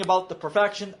talking about the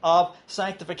perfection of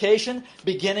sanctification,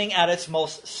 beginning at its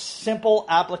most simple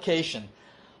application.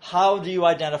 How do you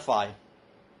identify?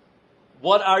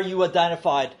 What are you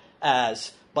identified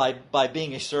as by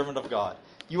being a servant of God?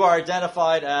 You are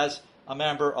identified as a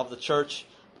member of the Church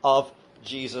of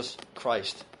Jesus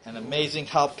Christ. And amazing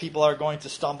how people are going to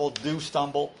stumble.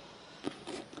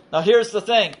 Now here's the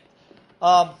thing.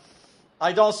 I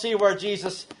don't see where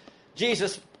Jesus,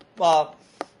 this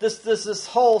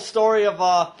whole story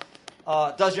of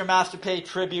does your master pay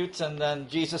tribute? And then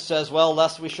Jesus says, well,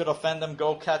 lest we should offend them,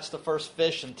 go catch the first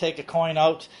fish and take a coin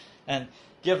out and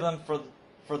give them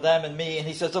for them and me. And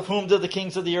he says, of whom do the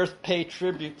kings of the earth pay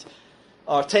tribute,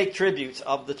 or take tribute?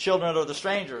 Of the children or the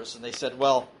strangers? And they said,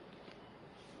 well,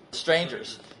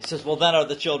 strangers. He says, well, then are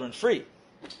the children free?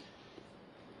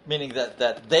 Meaning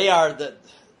that they are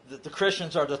the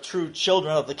Christians are the true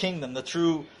children of the kingdom, the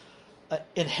true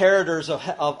inheritors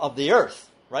of the earth,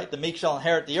 right? The meek shall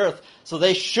inherit the earth. So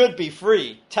they should be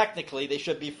free. Technically, they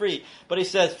should be free. But he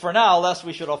says, for now, lest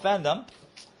we should offend them,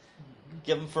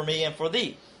 give them for me and for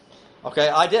thee. Okay,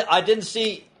 I didn't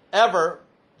see ever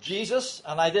Jesus,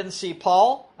 and I didn't see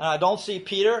Paul, and I don't see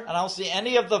Peter, and I don't see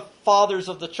any of the fathers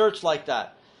of the church like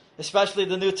that, especially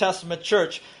the New Testament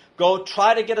church, go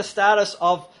try to get a status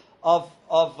of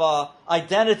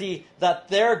identity that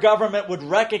their government would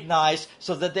recognize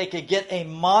so that they could get a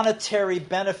monetary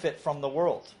benefit from the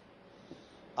world.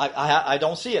 I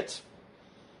don't see it.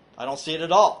 I don't see it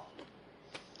at all.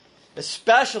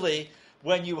 Especially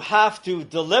when you have to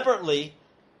deliberately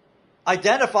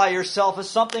identify yourself as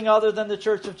something other than the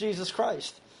Church of Jesus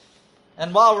Christ.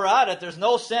 And while we're at it, there's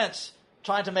no sense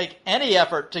trying to make any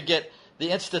effort to get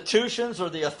the institutions or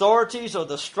the authorities or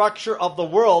the structure of the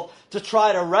world to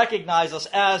try to recognize us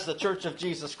as the Church of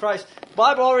Jesus Christ. The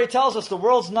Bible already tells us the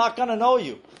world's not going to know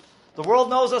you. The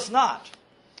world knows us not.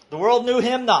 The world knew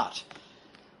him not.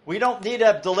 We don't need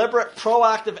a deliberate,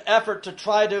 proactive effort to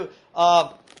try to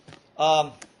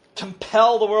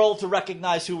compel the world to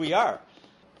recognize who we are.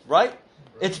 Right?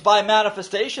 It's by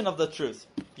manifestation of the truth.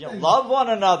 Love one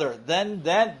another. Then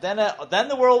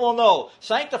the world will know.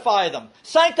 Sanctify them.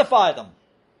 Sanctify them.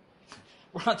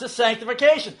 We're on to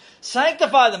sanctification.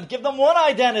 Sanctify them. Give them one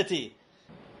identity,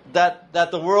 that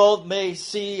the world may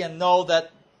see and know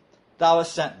that thou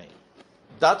hast sent me.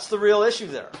 That's the real issue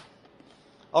there.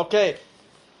 Okay.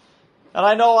 And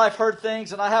I know I've heard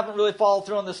things, and I haven't really followed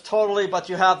through on this totally, but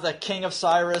you have the king of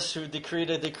Cyrus who decreed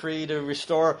a decree to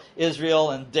restore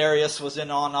Israel, and Darius was in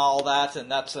on all that,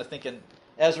 and that's, I think, in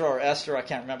Ezra or Esther, I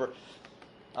can't remember.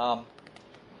 It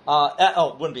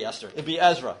wouldn't be Esther. It'd be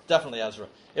Ezra. Definitely Ezra.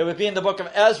 It would be in the book of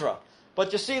Ezra.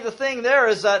 But you see, the thing there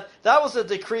is that was a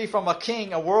decree from a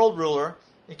king, a world ruler,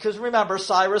 because remember,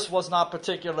 Cyrus was not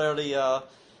particularly,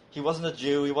 he wasn't a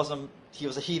Jew, he was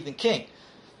a heathen king.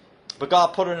 But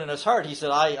God put it in his heart. He said,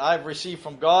 I've received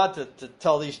from God to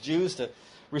tell these Jews to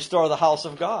restore the house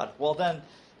of God. Well then,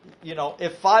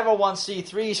 if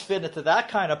 501c3s fit into that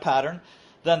kind of pattern,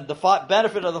 then the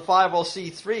benefit of the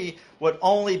 501c3 would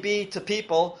only be to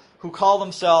people who call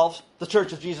themselves the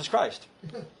Church of Jesus Christ.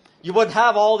 You wouldn't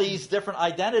have all these different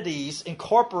identities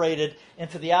incorporated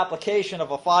into the application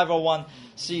of a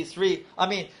 501c3. I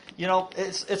mean,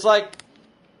 it's like,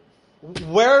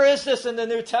 where is this in the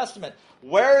New Testament?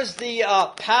 Where is the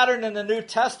pattern in the New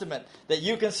Testament that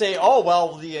you can say, oh,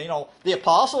 well, the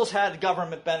apostles had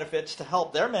government benefits to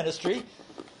help their ministry?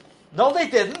 No, they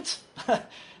didn't.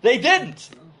 They didn't.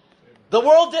 The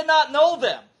world did not know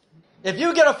them. If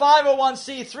you get a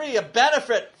 501c3, a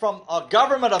benefit from a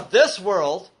government of this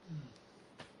world,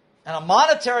 and a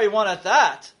monetary one at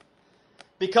that,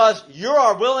 because you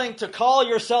are willing to call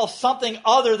yourself something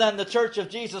other than the Church of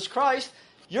Jesus Christ,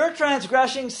 you're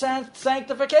transgressing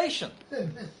sanctification.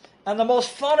 And the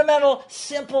most fundamental,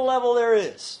 simple level there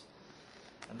is.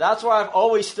 And that's why I've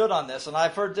always stood on this. And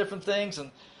I've heard different things.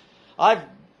 And I've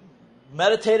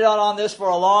meditated on this for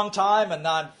a long time. And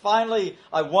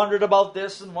I wondered about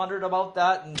this and wondered about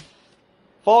that. And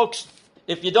folks,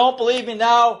 if you don't believe me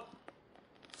now,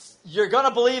 you're going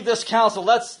to believe this counsel.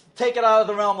 Let's take it out of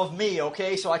the realm of me,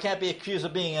 okay? So I can't be accused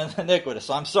of being iniquitous.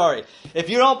 I'm sorry. If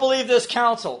you don't believe this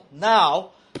counsel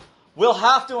now, we'll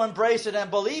have to embrace it and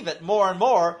believe it more and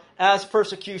more as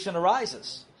persecution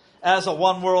arises. As a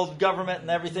one world government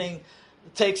and everything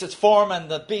takes its form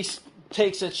and the beast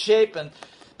takes its shape and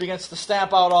begins to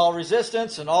stamp out all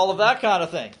resistance and all of that kind of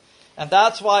thing. And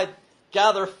that's why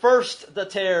gather first the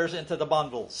tares into the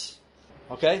bundles.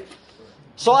 Okay?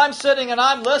 So I'm sitting and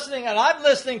I'm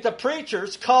listening to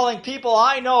preachers calling people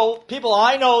I know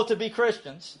to be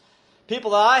Christians.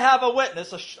 People that I have a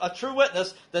witness, a true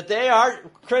witness, that they are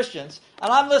Christians.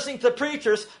 And I'm listening to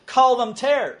preachers call them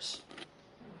tares.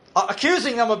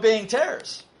 Accusing them of being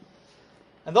tares.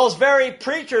 And those very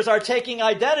preachers are taking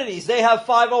identities. They have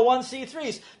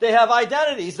 501c3s. They have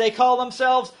identities. They call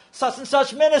themselves such and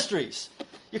such ministries.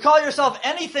 You call yourself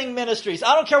anything ministries.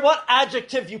 I don't care what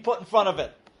adjective you put in front of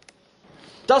it.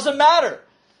 Doesn't matter.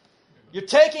 You're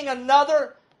taking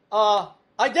another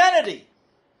identity.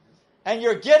 And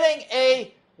you're getting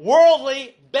a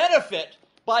worldly benefit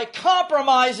by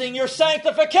compromising your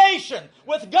sanctification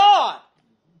with God.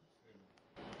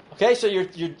 Okay, so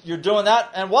you're doing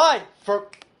that. And why? For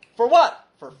what?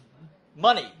 For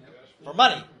money. For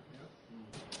money.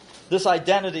 This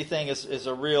identity thing is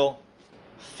a real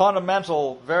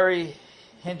fundamental, very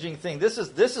hinging thing. This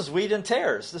is wheat and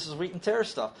tares. This is wheat and tares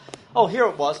stuff. Oh, here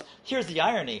it was. Here's the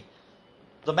irony.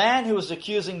 The man who was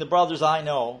accusing the brothers I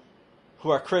know, who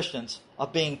are Christians,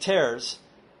 of being tares,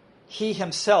 he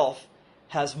himself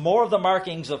has more of the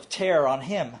markings of tare on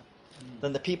him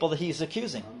than the people that he's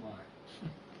accusing.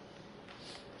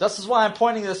 This is why I'm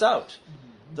pointing this out.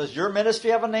 Does your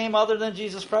ministry have a name other than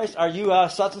Jesus Christ? Are you a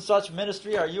such and such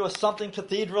ministry? Are you a something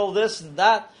cathedral, this and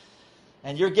that?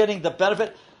 And you're getting the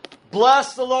benefit.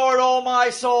 Bless the Lord, O my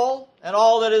soul, and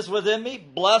all that is within me.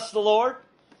 Bless the Lord,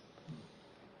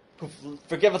 who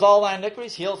forgiveth all thy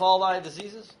iniquities, healeth all thy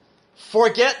diseases.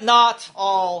 Forget not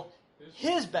all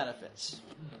his benefits.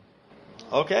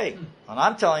 Okay, and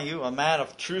I'm telling you, a man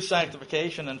of true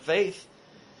sanctification and faith,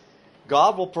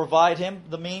 God will provide him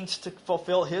the means to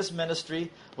fulfill his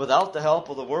ministry without the help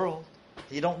of the world.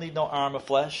 He don't need no arm of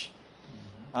flesh.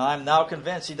 I'm now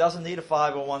convinced he doesn't need a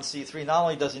 501c3. Not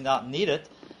only does he not need it,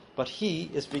 but he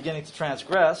is beginning to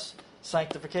transgress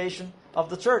sanctification of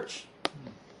the church.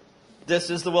 This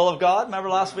is the will of God. Remember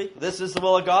last week? This is the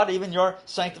will of God, even your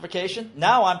sanctification.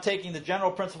 Now I'm taking the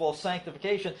general principle of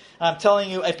sanctification, and I'm telling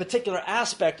you a particular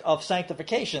aspect of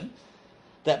sanctification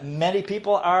that many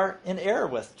people are in error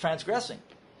with, transgressing.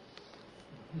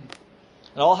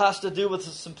 It all has to do with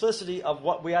the simplicity of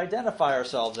what we identify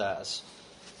ourselves as.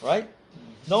 Right?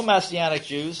 No Messianic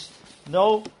Jews.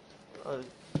 No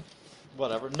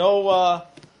none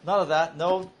of that.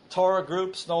 No Torah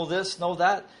groups. No this, no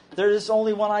that. There is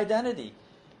only one identity.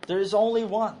 There is only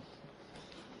one.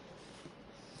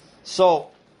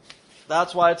 So,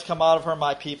 that's why it's come out of her,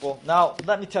 my people. Now,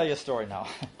 let me tell you a story now.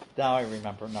 Now I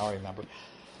remember.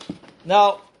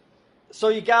 Now, so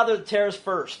you gather the tares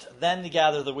first, then you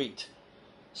gather the wheat.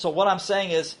 So what I'm saying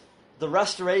is, the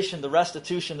restoration, the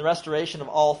restitution, the restoration of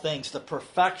all things, the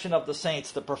perfection of the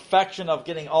saints, the perfection of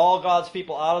getting all God's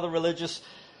people out of the religious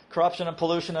corruption and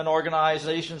pollution and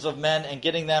organizations of men and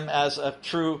getting them as a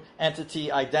true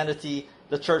entity, identity,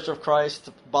 the Church of Christ,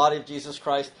 the body of Jesus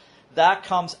Christ, that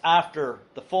comes after,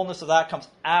 the fullness of that comes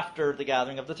after the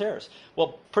gathering of the tares.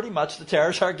 Well, pretty much the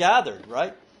tares are gathered,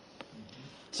 right?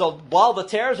 So while the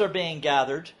tares are being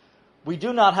gathered, we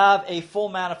do not have a full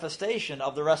manifestation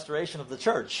of the restoration of the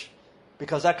church,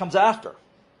 because that comes after.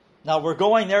 Now we're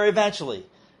going there eventually.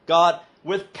 God,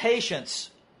 with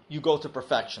patience, you go to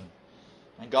perfection.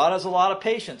 And God has a lot of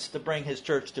patience to bring His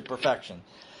church to perfection.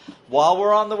 While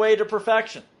we're on the way to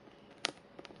perfection,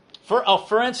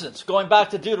 For instance, going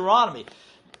back to Deuteronomy,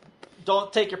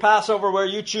 don't take your Passover where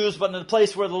you choose, but in the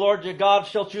place where the Lord your God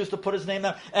shall choose to put his name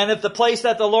there. And if the place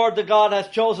that the Lord the God has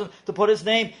chosen to put his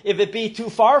name, if it be too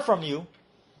far from you,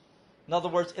 in other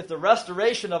words, if the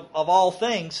restoration of all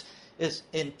things is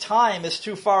in time is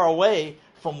too far away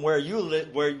from where you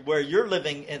live, where you're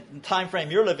living, in the time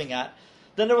frame you're living at,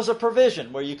 then there was a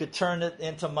provision where you could turn it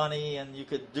into money and you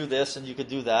could do this and you could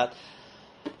do that.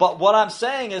 But what I'm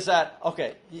saying is that,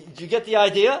 okay, do you get the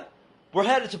idea? We're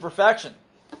headed to perfection.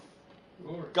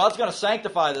 Lord. God's going to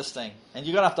sanctify this thing, and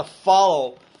you're going to have to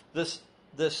follow this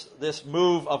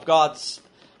move of God's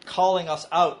calling us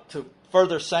out to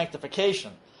further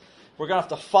sanctification. We're going to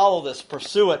have to follow this,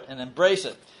 pursue it, and embrace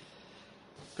it,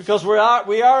 because we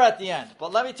are at the end.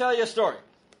 But let me tell you a story.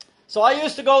 So I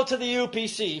used to go to the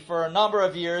UPC for a number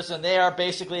of years, and they are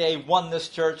basically a oneness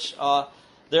church.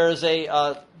 There is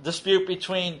a dispute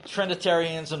between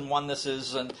Trinitarians and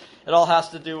onennesses, and it all has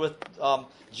to do with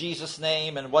Jesus'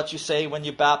 name and what you say when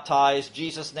you baptize,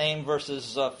 Jesus' name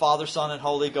versus Father, Son, and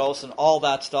Holy Ghost, and all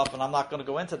that stuff. And I'm not going to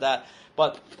go into that,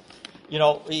 but and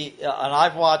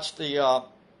I've watched the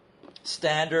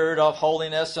standard of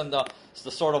holiness and the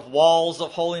sort of walls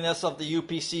of holiness of the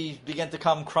UPC begin to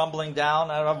come crumbling down,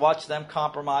 and I've watched them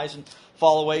compromise and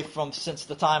fall away from since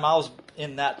the time I was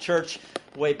in that church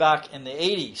way back in the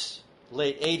 80s,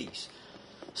 late 80s,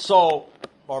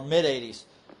 or mid 80s.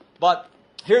 But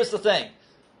here's the thing.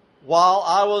 While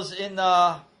I was in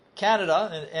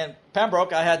Canada, in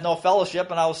Pembroke, I had no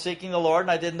fellowship, and I was seeking the Lord,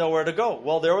 and I didn't know where to go.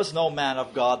 Well, there was no man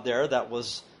of God there that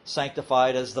was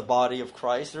sanctified as the body of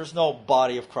Christ. There's no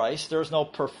body of Christ. There's no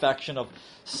perfection of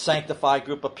sanctified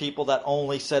group of people that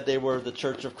only said they were the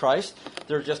Church of Christ.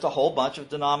 They're just a whole bunch of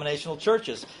denominational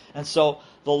churches. And so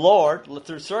the Lord,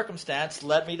 through circumstance,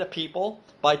 led me to people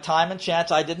by time and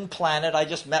chance. I didn't plan it. I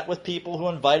just met with people who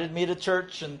invited me to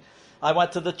church, and I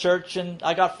went to the church, and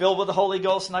I got filled with the Holy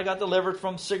Ghost, and I got delivered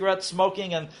from cigarette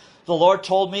smoking, and the Lord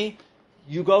told me,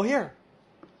 you go here.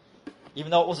 Even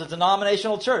though it was a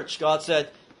denominational church, God said,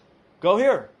 go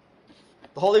here.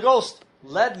 The Holy Ghost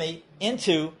led me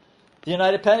into the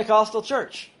United Pentecostal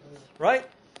Church, right?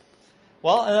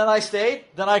 Well, and then I stayed.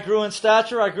 Then I grew in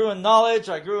stature. I grew in knowledge.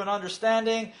 I grew in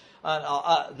understanding.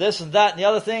 This and that and the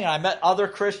other thing. I met other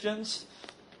Christians.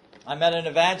 I met an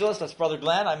evangelist. That's Brother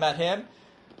Glenn. I met him,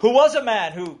 who was a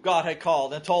man who God had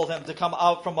called and told him to come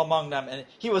out from among them. And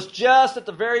he was just at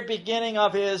the very beginning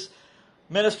of his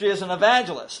ministry as an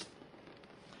evangelist.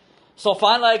 So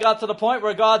finally I got to the point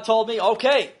where God told me,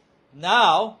 okay,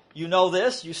 now you know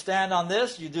this, you stand on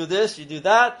this, you do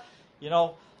that.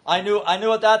 I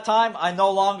knew at that time I no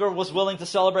longer was willing to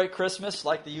celebrate Christmas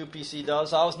like the UPC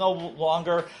does. I was no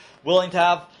longer willing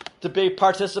to be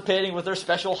participating with their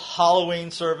special Halloween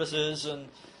services and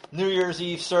New Year's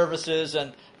Eve services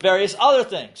and various other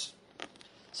things.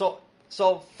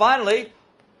 So finally,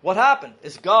 what happened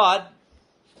is God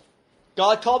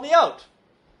called me out.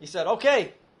 He said,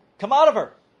 okay, come out of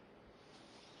her.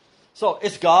 So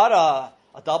is God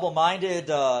a double-minded,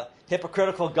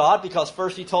 hypocritical God because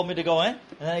first he told me to go in and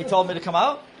then he told me to come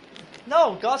out?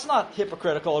 No, God's not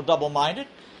hypocritical or double-minded,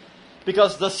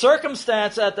 because the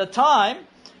circumstance at the time,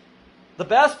 the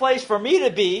best place for me to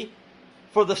be,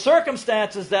 for the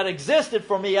circumstances that existed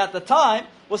for me at the time,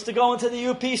 was to go into the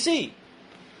UPC.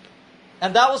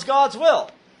 And that was God's will.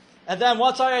 And then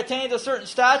once I attained a certain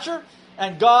stature,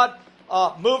 and God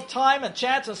moved time and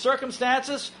chance and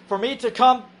circumstances for me to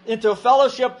come into a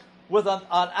fellowship with an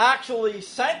actually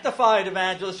sanctified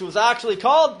evangelist who was actually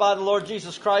called by the Lord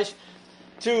Jesus Christ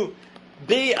to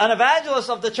be an evangelist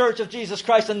of the Church of Jesus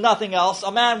Christ and nothing else,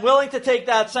 a man willing to take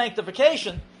that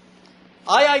sanctification,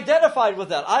 I identified with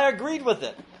that. I agreed with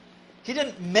it. He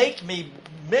didn't make me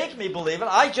believe it.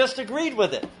 I just agreed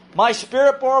with it. My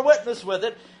spirit bore witness with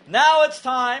it. Now it's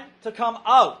time to come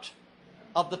out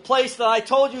of the place that I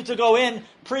told you to go in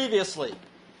previously.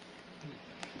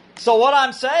 So what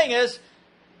I'm saying is,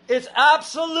 it's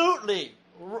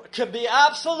could be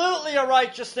absolutely a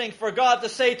righteous thing for God to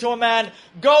say to a man,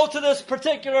 go to this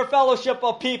particular fellowship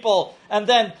of people, and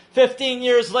then 15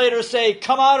 years later say,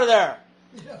 come out of there.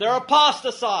 They're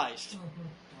apostatized.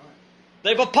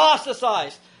 They've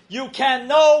apostatized. You can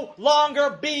no longer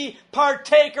be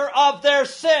partaker of their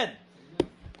sin.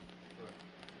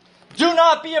 Do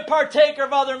not be a partaker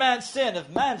of other man's sin. If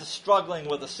man's struggling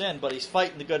with a sin, but he's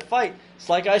fighting the good fight, it's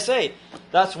like I say,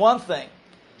 that's one thing.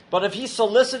 But if he's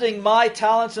soliciting my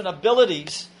talents and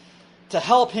abilities to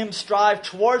help him strive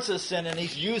towards his sin, and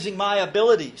he's using my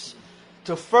abilities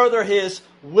to further his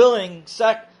willing,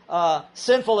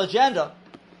 sinful agenda,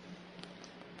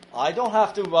 I don't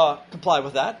have to comply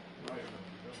with that.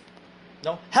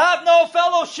 No. Have no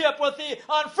fellowship with the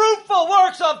unfruitful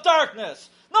works of darkness.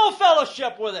 No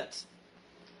fellowship with it.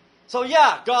 So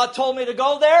yeah, God told me to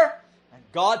go there, and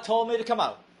God told me to come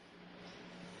out.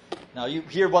 Now you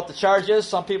hear what the charge is.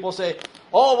 Some people say,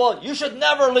 oh, well, you should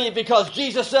never leave because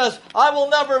Jesus says, I will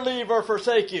never leave or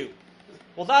forsake you.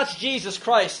 Well, that's Jesus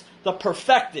Christ, the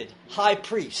perfected high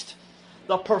priest.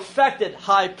 The perfected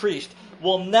high priest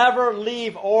will never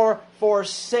leave or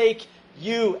forsake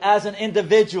you as an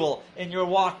individual in your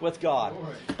walk with God.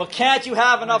 But can't you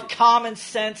have enough common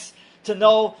sense to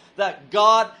know that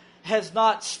God has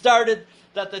not started,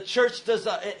 that the church does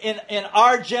in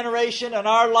our generation, in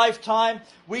our lifetime,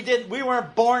 we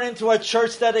weren't born into a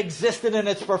church that existed in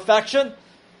its perfection.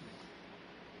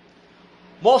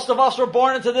 Most of us were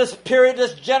born into this period,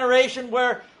 this generation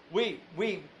where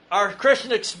our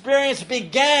Christian experience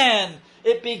began.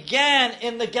 It began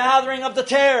in the gathering of the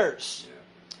tares.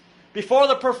 Before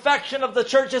the perfection of the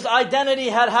church's identity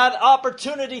had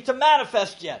opportunity to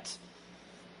manifest yet.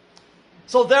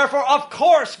 So therefore, of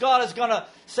course, God is going to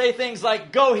say things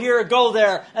like, go here, go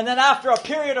there. And then after a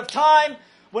period of time,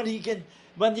 when He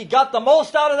got the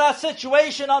most out of that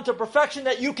situation unto perfection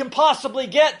that you can possibly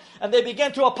get, and they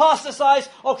begin to apostatize,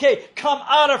 okay, come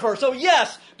out of her. So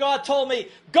yes, God told me,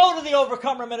 go to the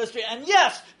overcomer ministry. And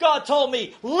yes, God told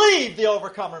me, leave the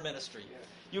overcomer ministry.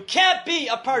 You can't be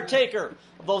a partaker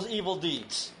of those evil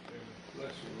deeds.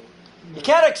 You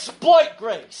can't exploit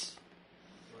grace.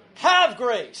 Have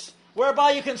grace,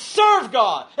 whereby you can serve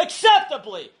God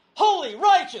acceptably, holy,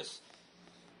 righteous,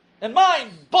 in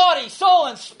mind, body, soul,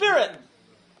 and spirit,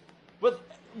 with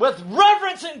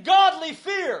reverence and godly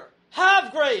fear.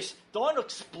 Have grace. Don't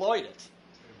exploit it.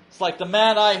 It's like the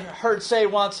man I heard say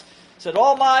once, said,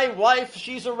 oh, my wife,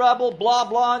 she's a rebel, blah,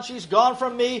 blah, and she's gone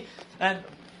from me, and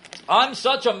I'm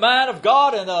such a man of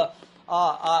God, and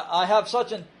I have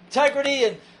such integrity,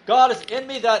 and God is in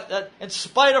me that in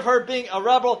spite of her being a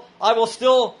rebel, I will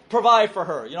still provide for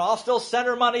her. I'll still send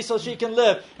her money so she can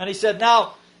live. And he said,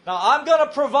 now I'm going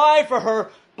to provide for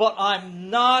her, but I'm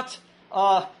not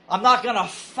going to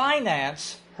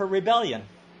finance her rebellion.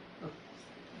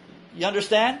 You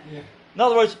understand? Yeah. In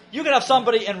other words, you can have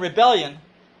somebody in rebellion,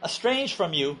 estranged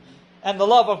from you, and the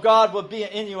love of God will be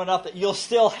in you enough that you'll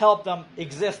still help them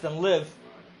exist and live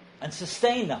and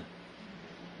sustain them.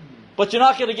 But you're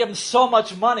not going to give them so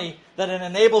much money that it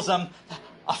enables them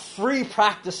a free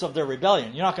practice of their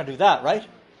rebellion. You're not going to do that, right?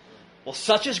 Well,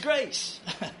 such is grace.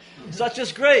 Such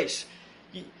is grace.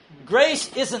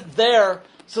 Grace isn't there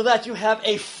so that you have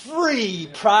a free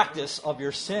practice of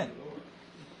your sin.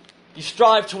 You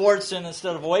strive towards sin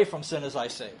instead of away from sin, as I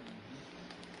say.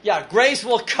 Yeah, grace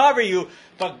will cover you,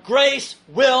 but grace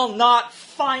will not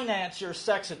finance your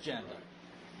sex agenda.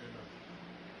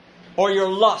 Or your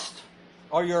lust.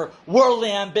 Or your worldly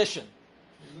ambition.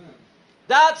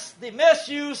 That's the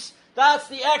misuse. That's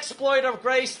the exploit of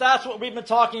grace. That's what we've been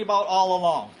talking about all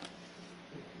along.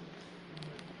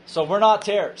 So we're not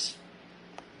tares.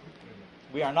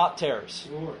 We are not tares.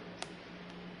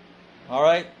 All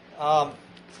right?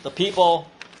 The people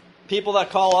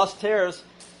that call us tares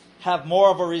have more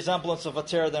of a resemblance of a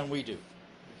tare than we do.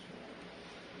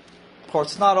 Of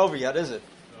course, it's not over yet, is it?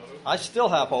 I still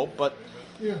have hope, but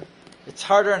it's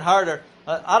harder and harder.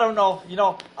 I don't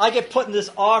know. I get put in this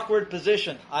awkward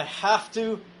position. I have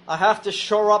to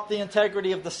shore up the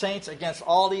integrity of the saints against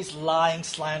all these lying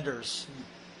slanders.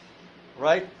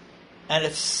 Right? And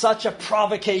it's such a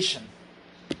provocation.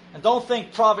 And don't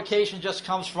think provocation just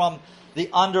comes from the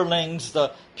underlings,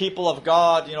 the people of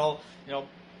God,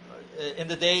 in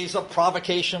the days of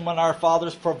provocation when our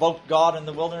fathers provoked God in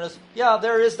the wilderness. Yeah,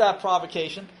 there is that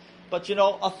provocation. But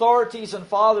authorities and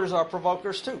fathers are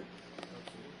provokers too.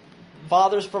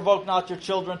 Fathers, provoke not your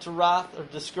children to wrath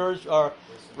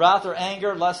or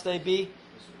anger, lest they be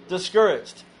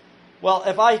discouraged. Well,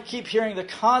 if I keep hearing the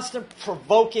constant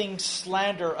provoking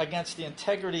slander against the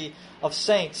integrity of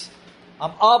saints,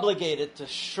 I'm obligated to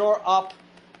shore up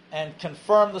and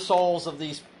confirm the souls of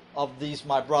these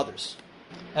my brothers.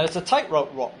 And it's a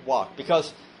tightrope walk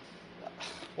because,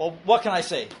 well, what can I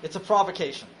say? It's a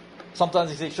provocation.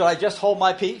 Sometimes you think, should I just hold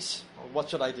my peace? Or what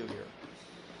should I do here?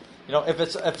 If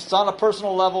it's on a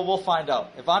personal level, we'll find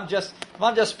out. If I'm just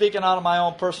speaking out of my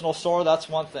own personal sore, that's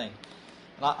one thing.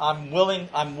 And I'm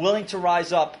willing to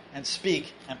rise up and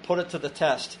speak and put it to the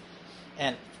test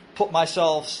and put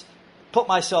myself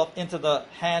into the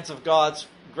hands of God's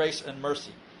grace and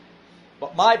mercy.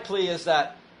 But my plea is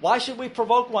that why should we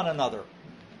provoke one another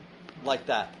like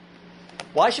that?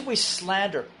 Why should we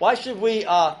slander? Why should we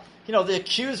the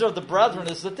accuser of the brethren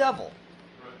is the devil.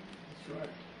 Right. That's right.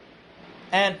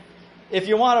 And if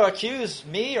you want to accuse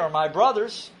me or my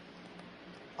brothers,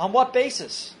 On what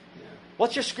basis? Yeah.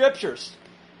 What's your scriptures?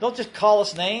 Don't just call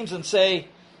us names and say,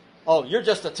 oh, you're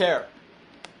just a tear.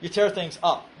 You tear things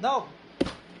up. No.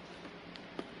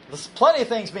 There's plenty of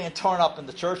things being torn up in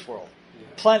the church world. Yeah.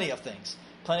 Plenty of things.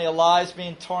 Plenty of lives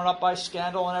being torn up by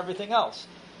scandal and everything else.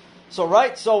 So,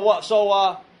 right? So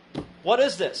what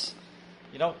is this?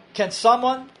 You know, can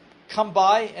someone come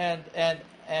by and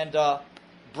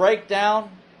break down,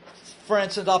 for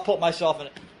instance, I'll put myself in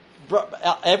it.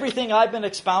 Everything I've been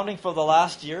expounding for the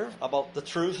last year about the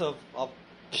truth of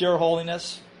pure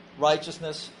holiness,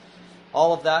 righteousness,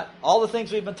 all of that, all the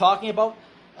things we've been talking about,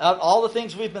 all the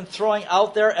things we've been throwing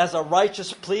out there as a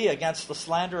righteous plea against the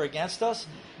slander against us,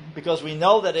 because we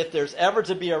know that if there's ever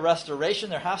to be a restoration,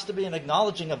 there has to be an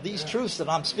acknowledging of these truths that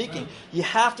I'm speaking. You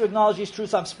have to acknowledge these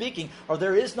truths I'm speaking, or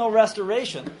there is no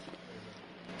restoration.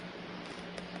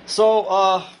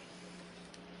 So,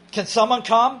 can someone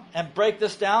come and break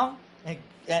this down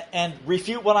and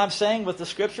refute what I'm saying with the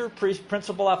scripture,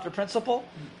 principle after principle?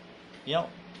 You know.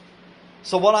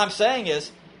 So what I'm saying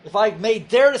is, if I may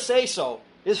dare to say so,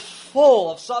 is full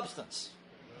of substance.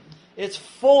 It's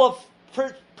full of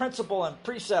principle and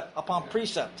precept upon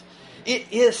precept. It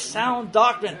is sound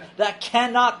doctrine that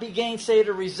cannot be gainsaid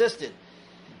or resisted,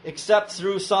 except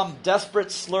through some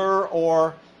desperate slur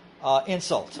or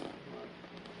insult.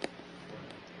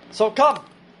 So come,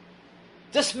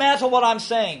 dismantle what I'm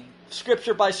saying,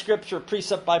 scripture by scripture,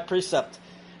 precept by precept.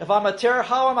 If I'm a terror,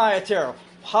 how am I a terror?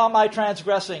 How am I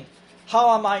transgressing?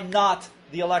 How am I not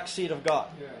the elect seed of God?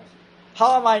 Yeah.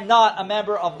 How am I not a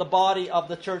member of the body of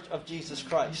the Church of Jesus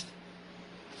Christ?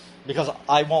 Because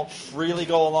I won't freely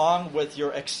go along with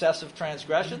your excessive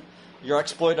transgression, your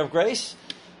exploit of grace.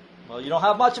 Well, you don't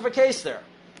have much of a case there.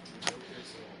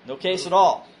 No case at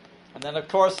all. And then, of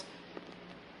course,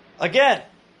 again,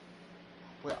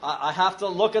 I have to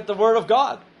look at the Word of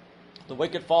God. The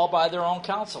wicked fall by their own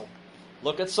counsel.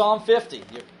 Look at Psalm 50.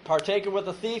 You partaker with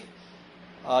a thief.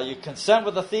 You consent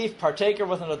with a thief, partaker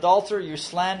with an adulterer. You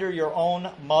slander your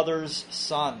own mother's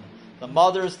son. The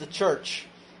mother's the church.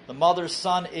 The mother's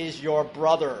son is your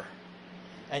brother.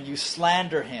 And you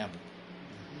slander him.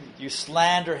 You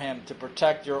slander him to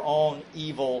protect your own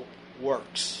evil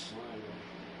works.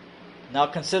 Now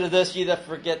consider this, ye that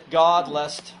forget God,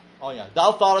 lest... Oh yeah,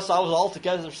 thou thoughtest I was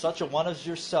altogether such a one as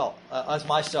yourself, as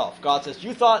myself. God says,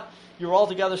 you thought you were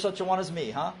altogether such a one as me,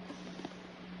 huh?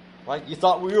 Right? You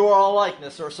thought we were all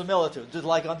likeness or similitude, just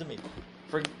like unto me.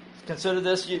 Consider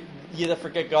this, ye that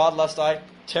forget God, lest I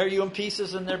tear you in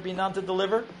pieces and there be none to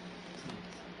deliver.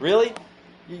 Really?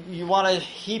 You want to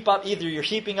heap up, either you're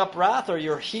heaping up wrath or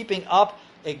you're heaping up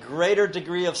a greater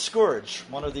degree of scourge,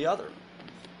 one or the other,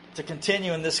 to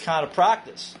continue in this kind of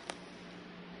practice.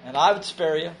 And I would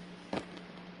spare you.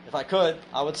 If I could,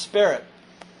 I would spare it.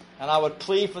 And I would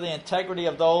plead for the integrity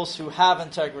of those who have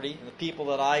integrity, the people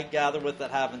that I gather with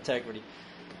that have integrity.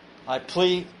 I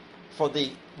plead for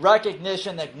the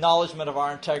recognition, acknowledgement of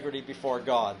our integrity before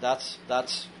God. That's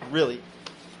really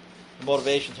the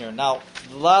motivation here. Now,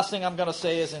 the last thing I'm going to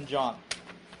say is in John.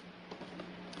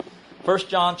 1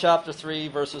 John chapter 3,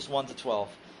 verses 1 to 12.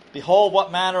 Behold,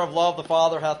 what manner of love the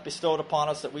Father hath bestowed upon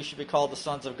us, that we should be called the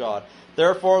sons of God.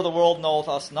 Therefore the world knoweth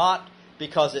us not,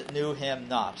 because it knew him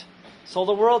not. So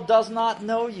the world does not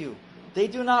know you. They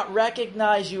do not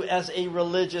recognize you as a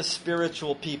religious,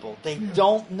 spiritual people. They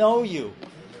don't know you.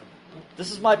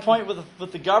 This is my point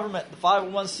with the government, the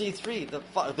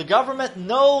 501c3. The government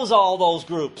knows all those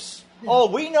groups. Oh,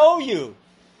 we know you.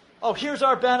 Oh, here's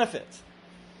our benefit.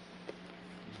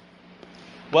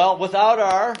 Well, without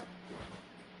our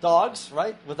dogs,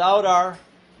 right? Without our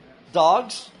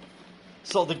dogs.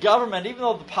 So the government, even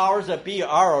though the powers that be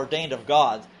are ordained of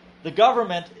God, the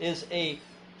government is a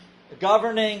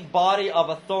governing body of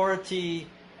authority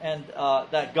and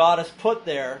that God has put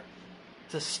there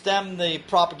to stem the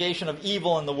propagation of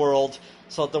evil in the world,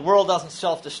 so that the world doesn't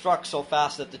self-destruct so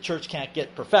fast that the church can't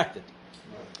get perfected.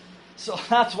 So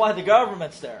that's why the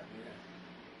government's there.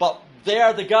 But they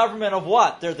are the government of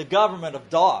what? They're the government of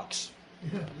dogs.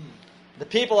 The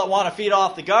people that want to feed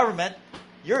off the government,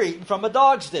 you're eating from a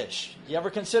dog's dish. You ever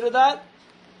consider that?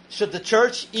 Should the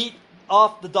church eat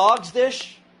off the dog's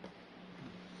dish?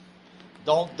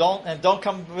 Don't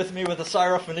come with me with a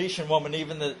Syrophoenician woman.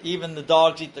 Even the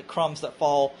dogs eat the crumbs that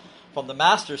fall from the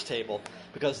master's table,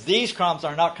 because these crumbs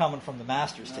are not coming from the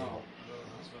master's table.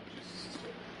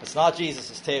 It's not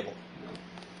Jesus' table.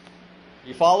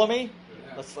 You follow me?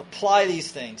 Yeah. Let's apply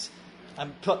these things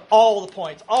and put all the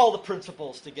points, all the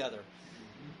principles together,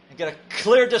 and get a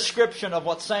clear description of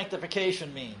what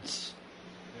sanctification means.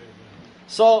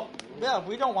 So, yeah,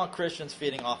 we don't want Christians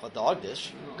feeding off a dog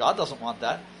dish. God doesn't want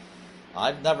that.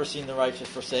 I've never seen the righteous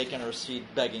forsaken or seed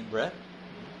begging bread,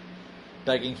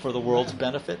 begging for the world's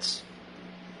benefits.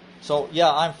 So,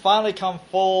 yeah, I'm finally come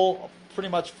pretty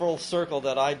much full circle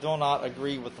that I do not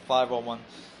agree with the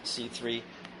 501c3.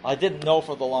 I didn't know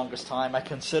for the longest time. I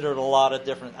considered a lot of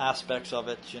different aspects of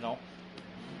it,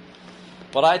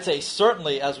 But I'd say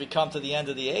certainly as we come to the end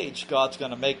of the age, God's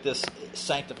going to make this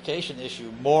sanctification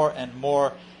issue more and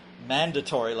more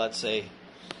mandatory, let's say,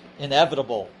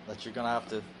 inevitable, that you're going to have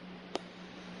to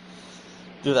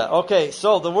do that. Okay,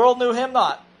 so the world knew him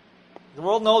not. The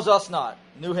world knows us not,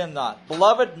 knew him not.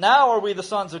 Beloved, now are we the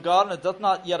sons of God, and it doth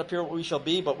not yet appear what we shall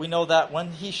be, but we know that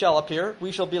when he shall appear,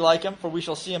 we shall be like him, for we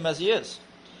shall see him as he is.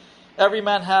 Every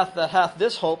man that hath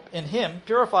this hope in him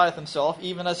purifieth himself,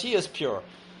 even as he is pure.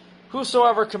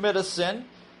 Whosoever committeth sin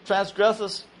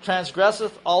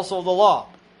transgresseth also the law,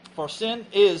 for sin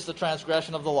is the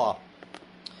transgression of the law.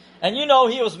 And you know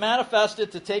he was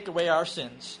manifested to take away our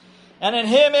sins, and in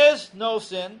him is no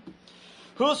sin.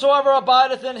 Whosoever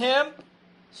abideth in him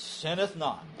sinneth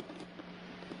not.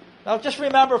 Now just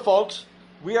remember, folks,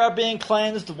 we are being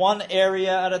cleansed one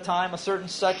area at a time. A certain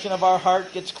section of our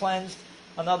heart gets cleansed.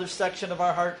 Another section of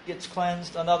our heart gets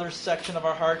cleansed. Another section of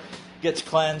our heart gets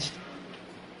cleansed.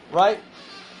 Right?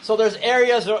 So there's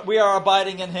areas that we are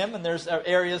abiding in him, and there's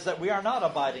areas that we are not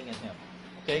abiding in him.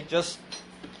 Okay,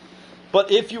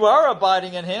 but if you are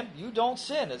abiding in him, you don't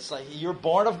sin. It's like you're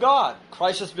born of God.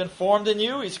 Christ has been formed in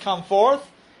you. He's come forth.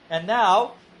 And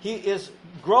now he is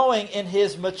growing in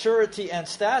his maturity and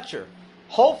stature.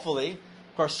 Hopefully,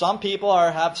 of course, some people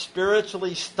have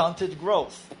spiritually stunted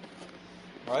growth.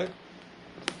 Right?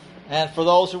 And for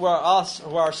those who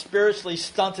are spiritually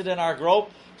stunted in our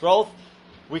growth,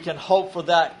 we can hope for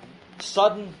that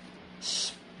sudden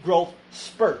growth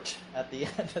spurt at the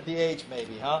end of the age,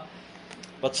 maybe, huh?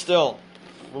 But still,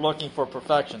 we're looking for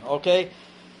perfection. Okay?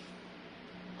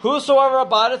 Whosoever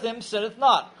abideth him sinneth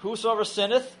not. Whosoever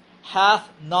sinneth hath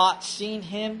not seen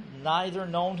him, neither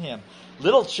known him.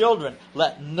 Little children,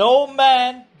 let no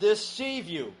man deceive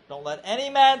you. Don't let any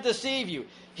man deceive you.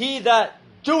 He that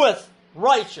doeth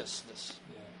righteousness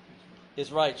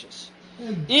is righteous,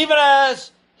 even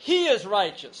as he is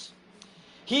righteous.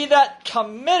 He that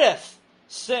committeth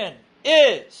sin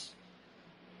is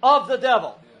of the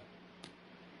devil.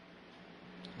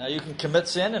 Now you can commit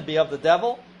sin and be of the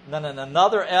devil, and then in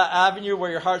another avenue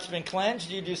where your heart's been cleansed,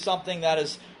 you do something that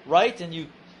is right, and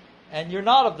you're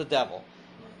not of the devil.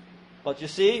 But you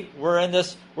see, we're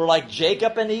like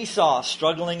Jacob and Esau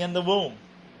struggling in the womb.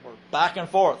 We're back and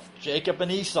forth, Jacob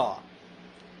and Esau.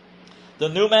 The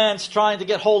new man's trying to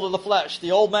get hold of the flesh. The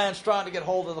old man's trying to get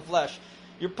hold of the flesh.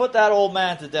 You put that old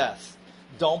man to death.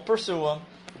 Don't pursue him.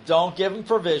 Don't give him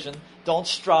provision. Don't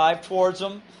strive towards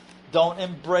him. Don't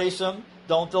embrace him.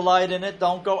 Don't delight in it.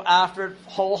 Don't go after it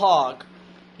whole hog.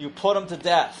 You put him to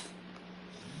death.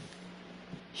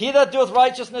 He that doeth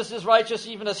righteousness is righteous,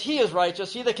 even as he is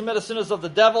righteous. He that committeth sin is of the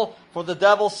devil, for the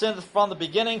devil sinned from the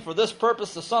beginning. For this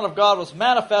purpose the Son of God was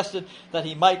manifested, that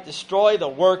he might destroy the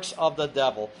works of the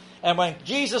devil. And when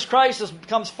Jesus Christ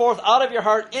comes forth out of your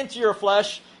heart into your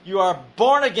flesh, you are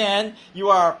born again. You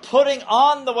are putting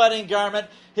on the wedding garment.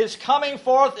 His coming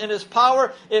forth in his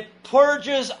power, it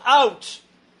purges out.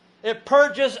 It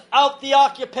purges out the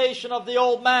occupation of the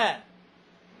old man.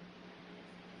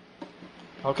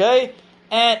 Okay?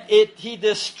 And he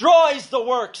destroys the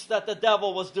works that the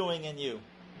devil was doing in you.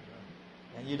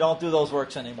 And you don't do those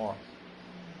works anymore.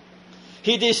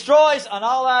 He destroys, and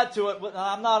I'll add to it, and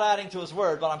I'm not adding to his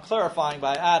word, but I'm clarifying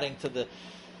by adding to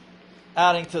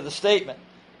the statement.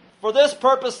 For this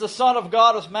purpose the Son of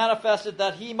God was manifested,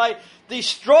 that he might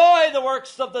destroy the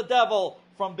works of the devil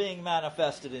from being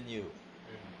manifested in you.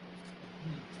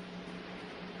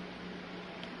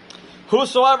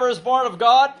 Whosoever is born of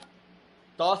God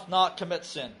doth not commit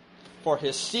sin, for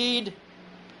his seed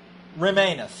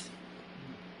remaineth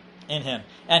in him,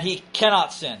 and he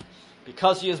cannot sin,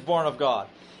 because he is born of God.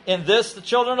 In this the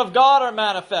children of God are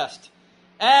manifest,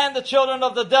 and the children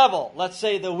of the devil, let's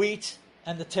say the wheat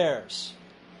and the tares.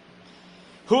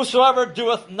 Whosoever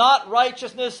doeth not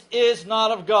righteousness is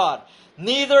not of God,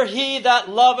 neither he that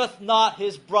loveth not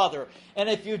his brother. And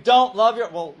if you don't love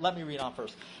let me read on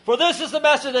first. For this is the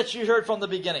message that you heard from the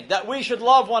beginning, that we should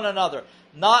love one another,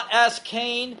 not as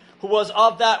Cain, who was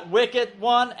of that wicked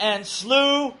one, and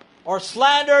slew, or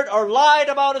slandered, or lied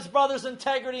about his brother's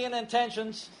integrity and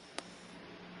intentions.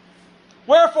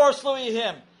 Wherefore slew he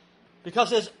him?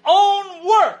 Because his own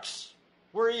works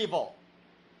were evil,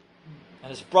 and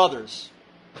his brothers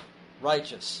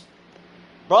righteous.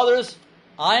 Brothers,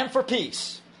 I am for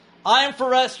peace. I am for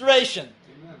restoration.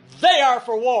 Amen. They are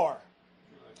for war.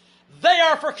 They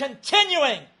are for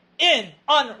continuing in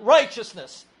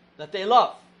unrighteousness that they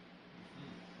love.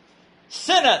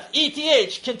 Sinneth,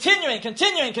 ETH, continuing.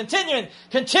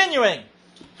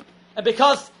 And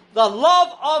because the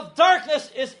love of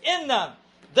darkness is in them,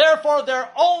 therefore their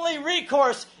only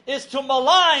recourse is to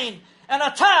malign and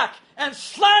attack and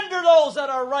slander those that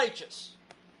are righteous.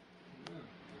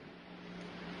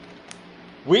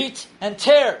 Wheat and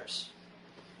tares.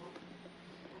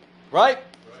 Right?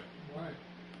 Right.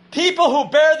 People who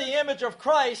bear the image of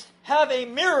Christ have a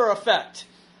mirror effect.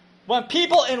 When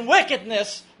people in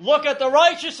wickedness look at the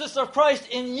righteousness of Christ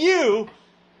in you,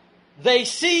 they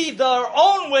see their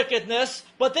own wickedness,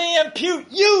 but they impute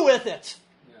you with it.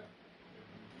 Yeah.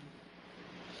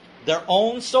 Their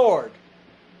own sword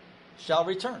shall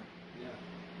return.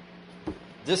 Yeah.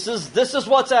 This is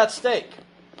what's at stake.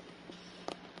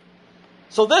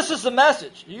 So this is the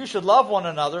message. You should love one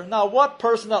another. Now, what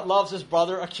person that loves his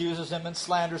brother accuses him and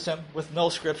slanders him with no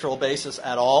scriptural basis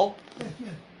at all?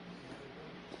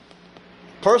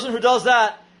 Person who does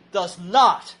that does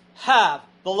not have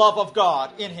the love of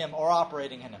God in him or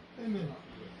operating in him. Amen.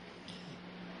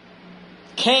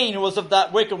 Cain, who was of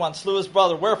that wicked one, slew his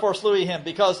brother. Wherefore slew he him?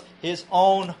 Because his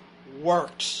own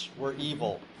works were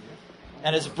evil,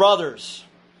 and his brothers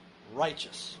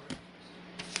righteous.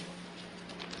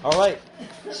 All right.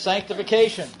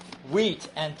 Sanctification. Wheat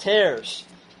and tares.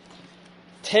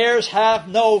 Tares have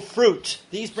no fruit.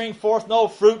 These bring forth no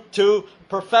fruit to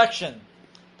perfection.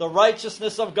 The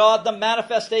righteousness of God, the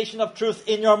manifestation of truth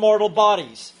in your mortal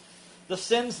bodies. The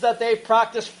sins that they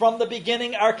practiced from the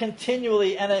beginning are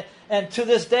continually and to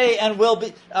this day and will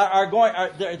be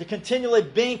they're continually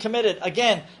being committed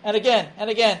again and again and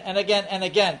again and again and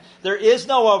again. There is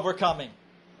no overcoming.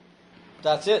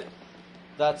 That's it.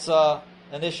 That's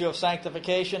an issue of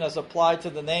sanctification as applied to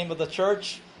the name of the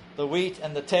church, the wheat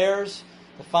and the tares,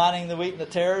 defining the wheat and the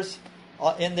tares.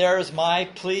 In there is my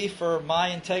plea for my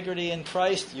integrity in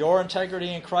Christ, your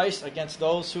integrity in Christ against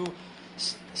those who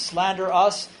slander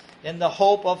us in the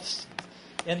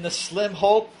slim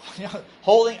hope,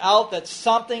 holding out that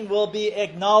something will be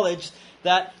acknowledged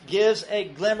that gives a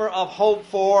glimmer of hope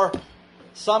for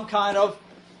some kind of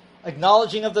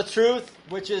acknowledging of the truth,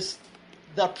 which is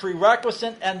the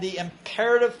prerequisite and the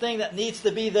imperative thing that needs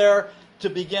to be there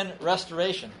to begin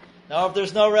restoration. Now, if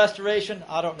there's no restoration,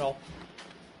 I don't know.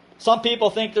 Some people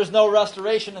think there's no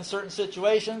restoration in certain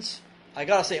situations. I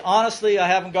got to say, honestly, I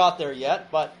haven't got there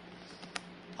yet, but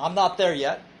I'm not there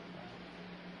yet.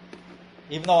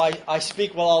 Even though I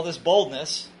speak with all this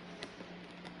boldness,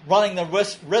 running the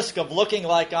risk of looking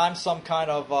like I'm some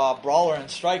kind of brawler and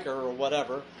striker or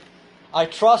whatever, I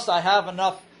trust I have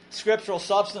enough scriptural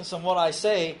substance in what I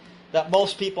say that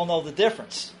most people know the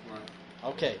difference.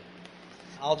 Right. Okay.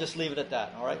 I'll just leave it at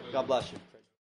that. All right? God bless you.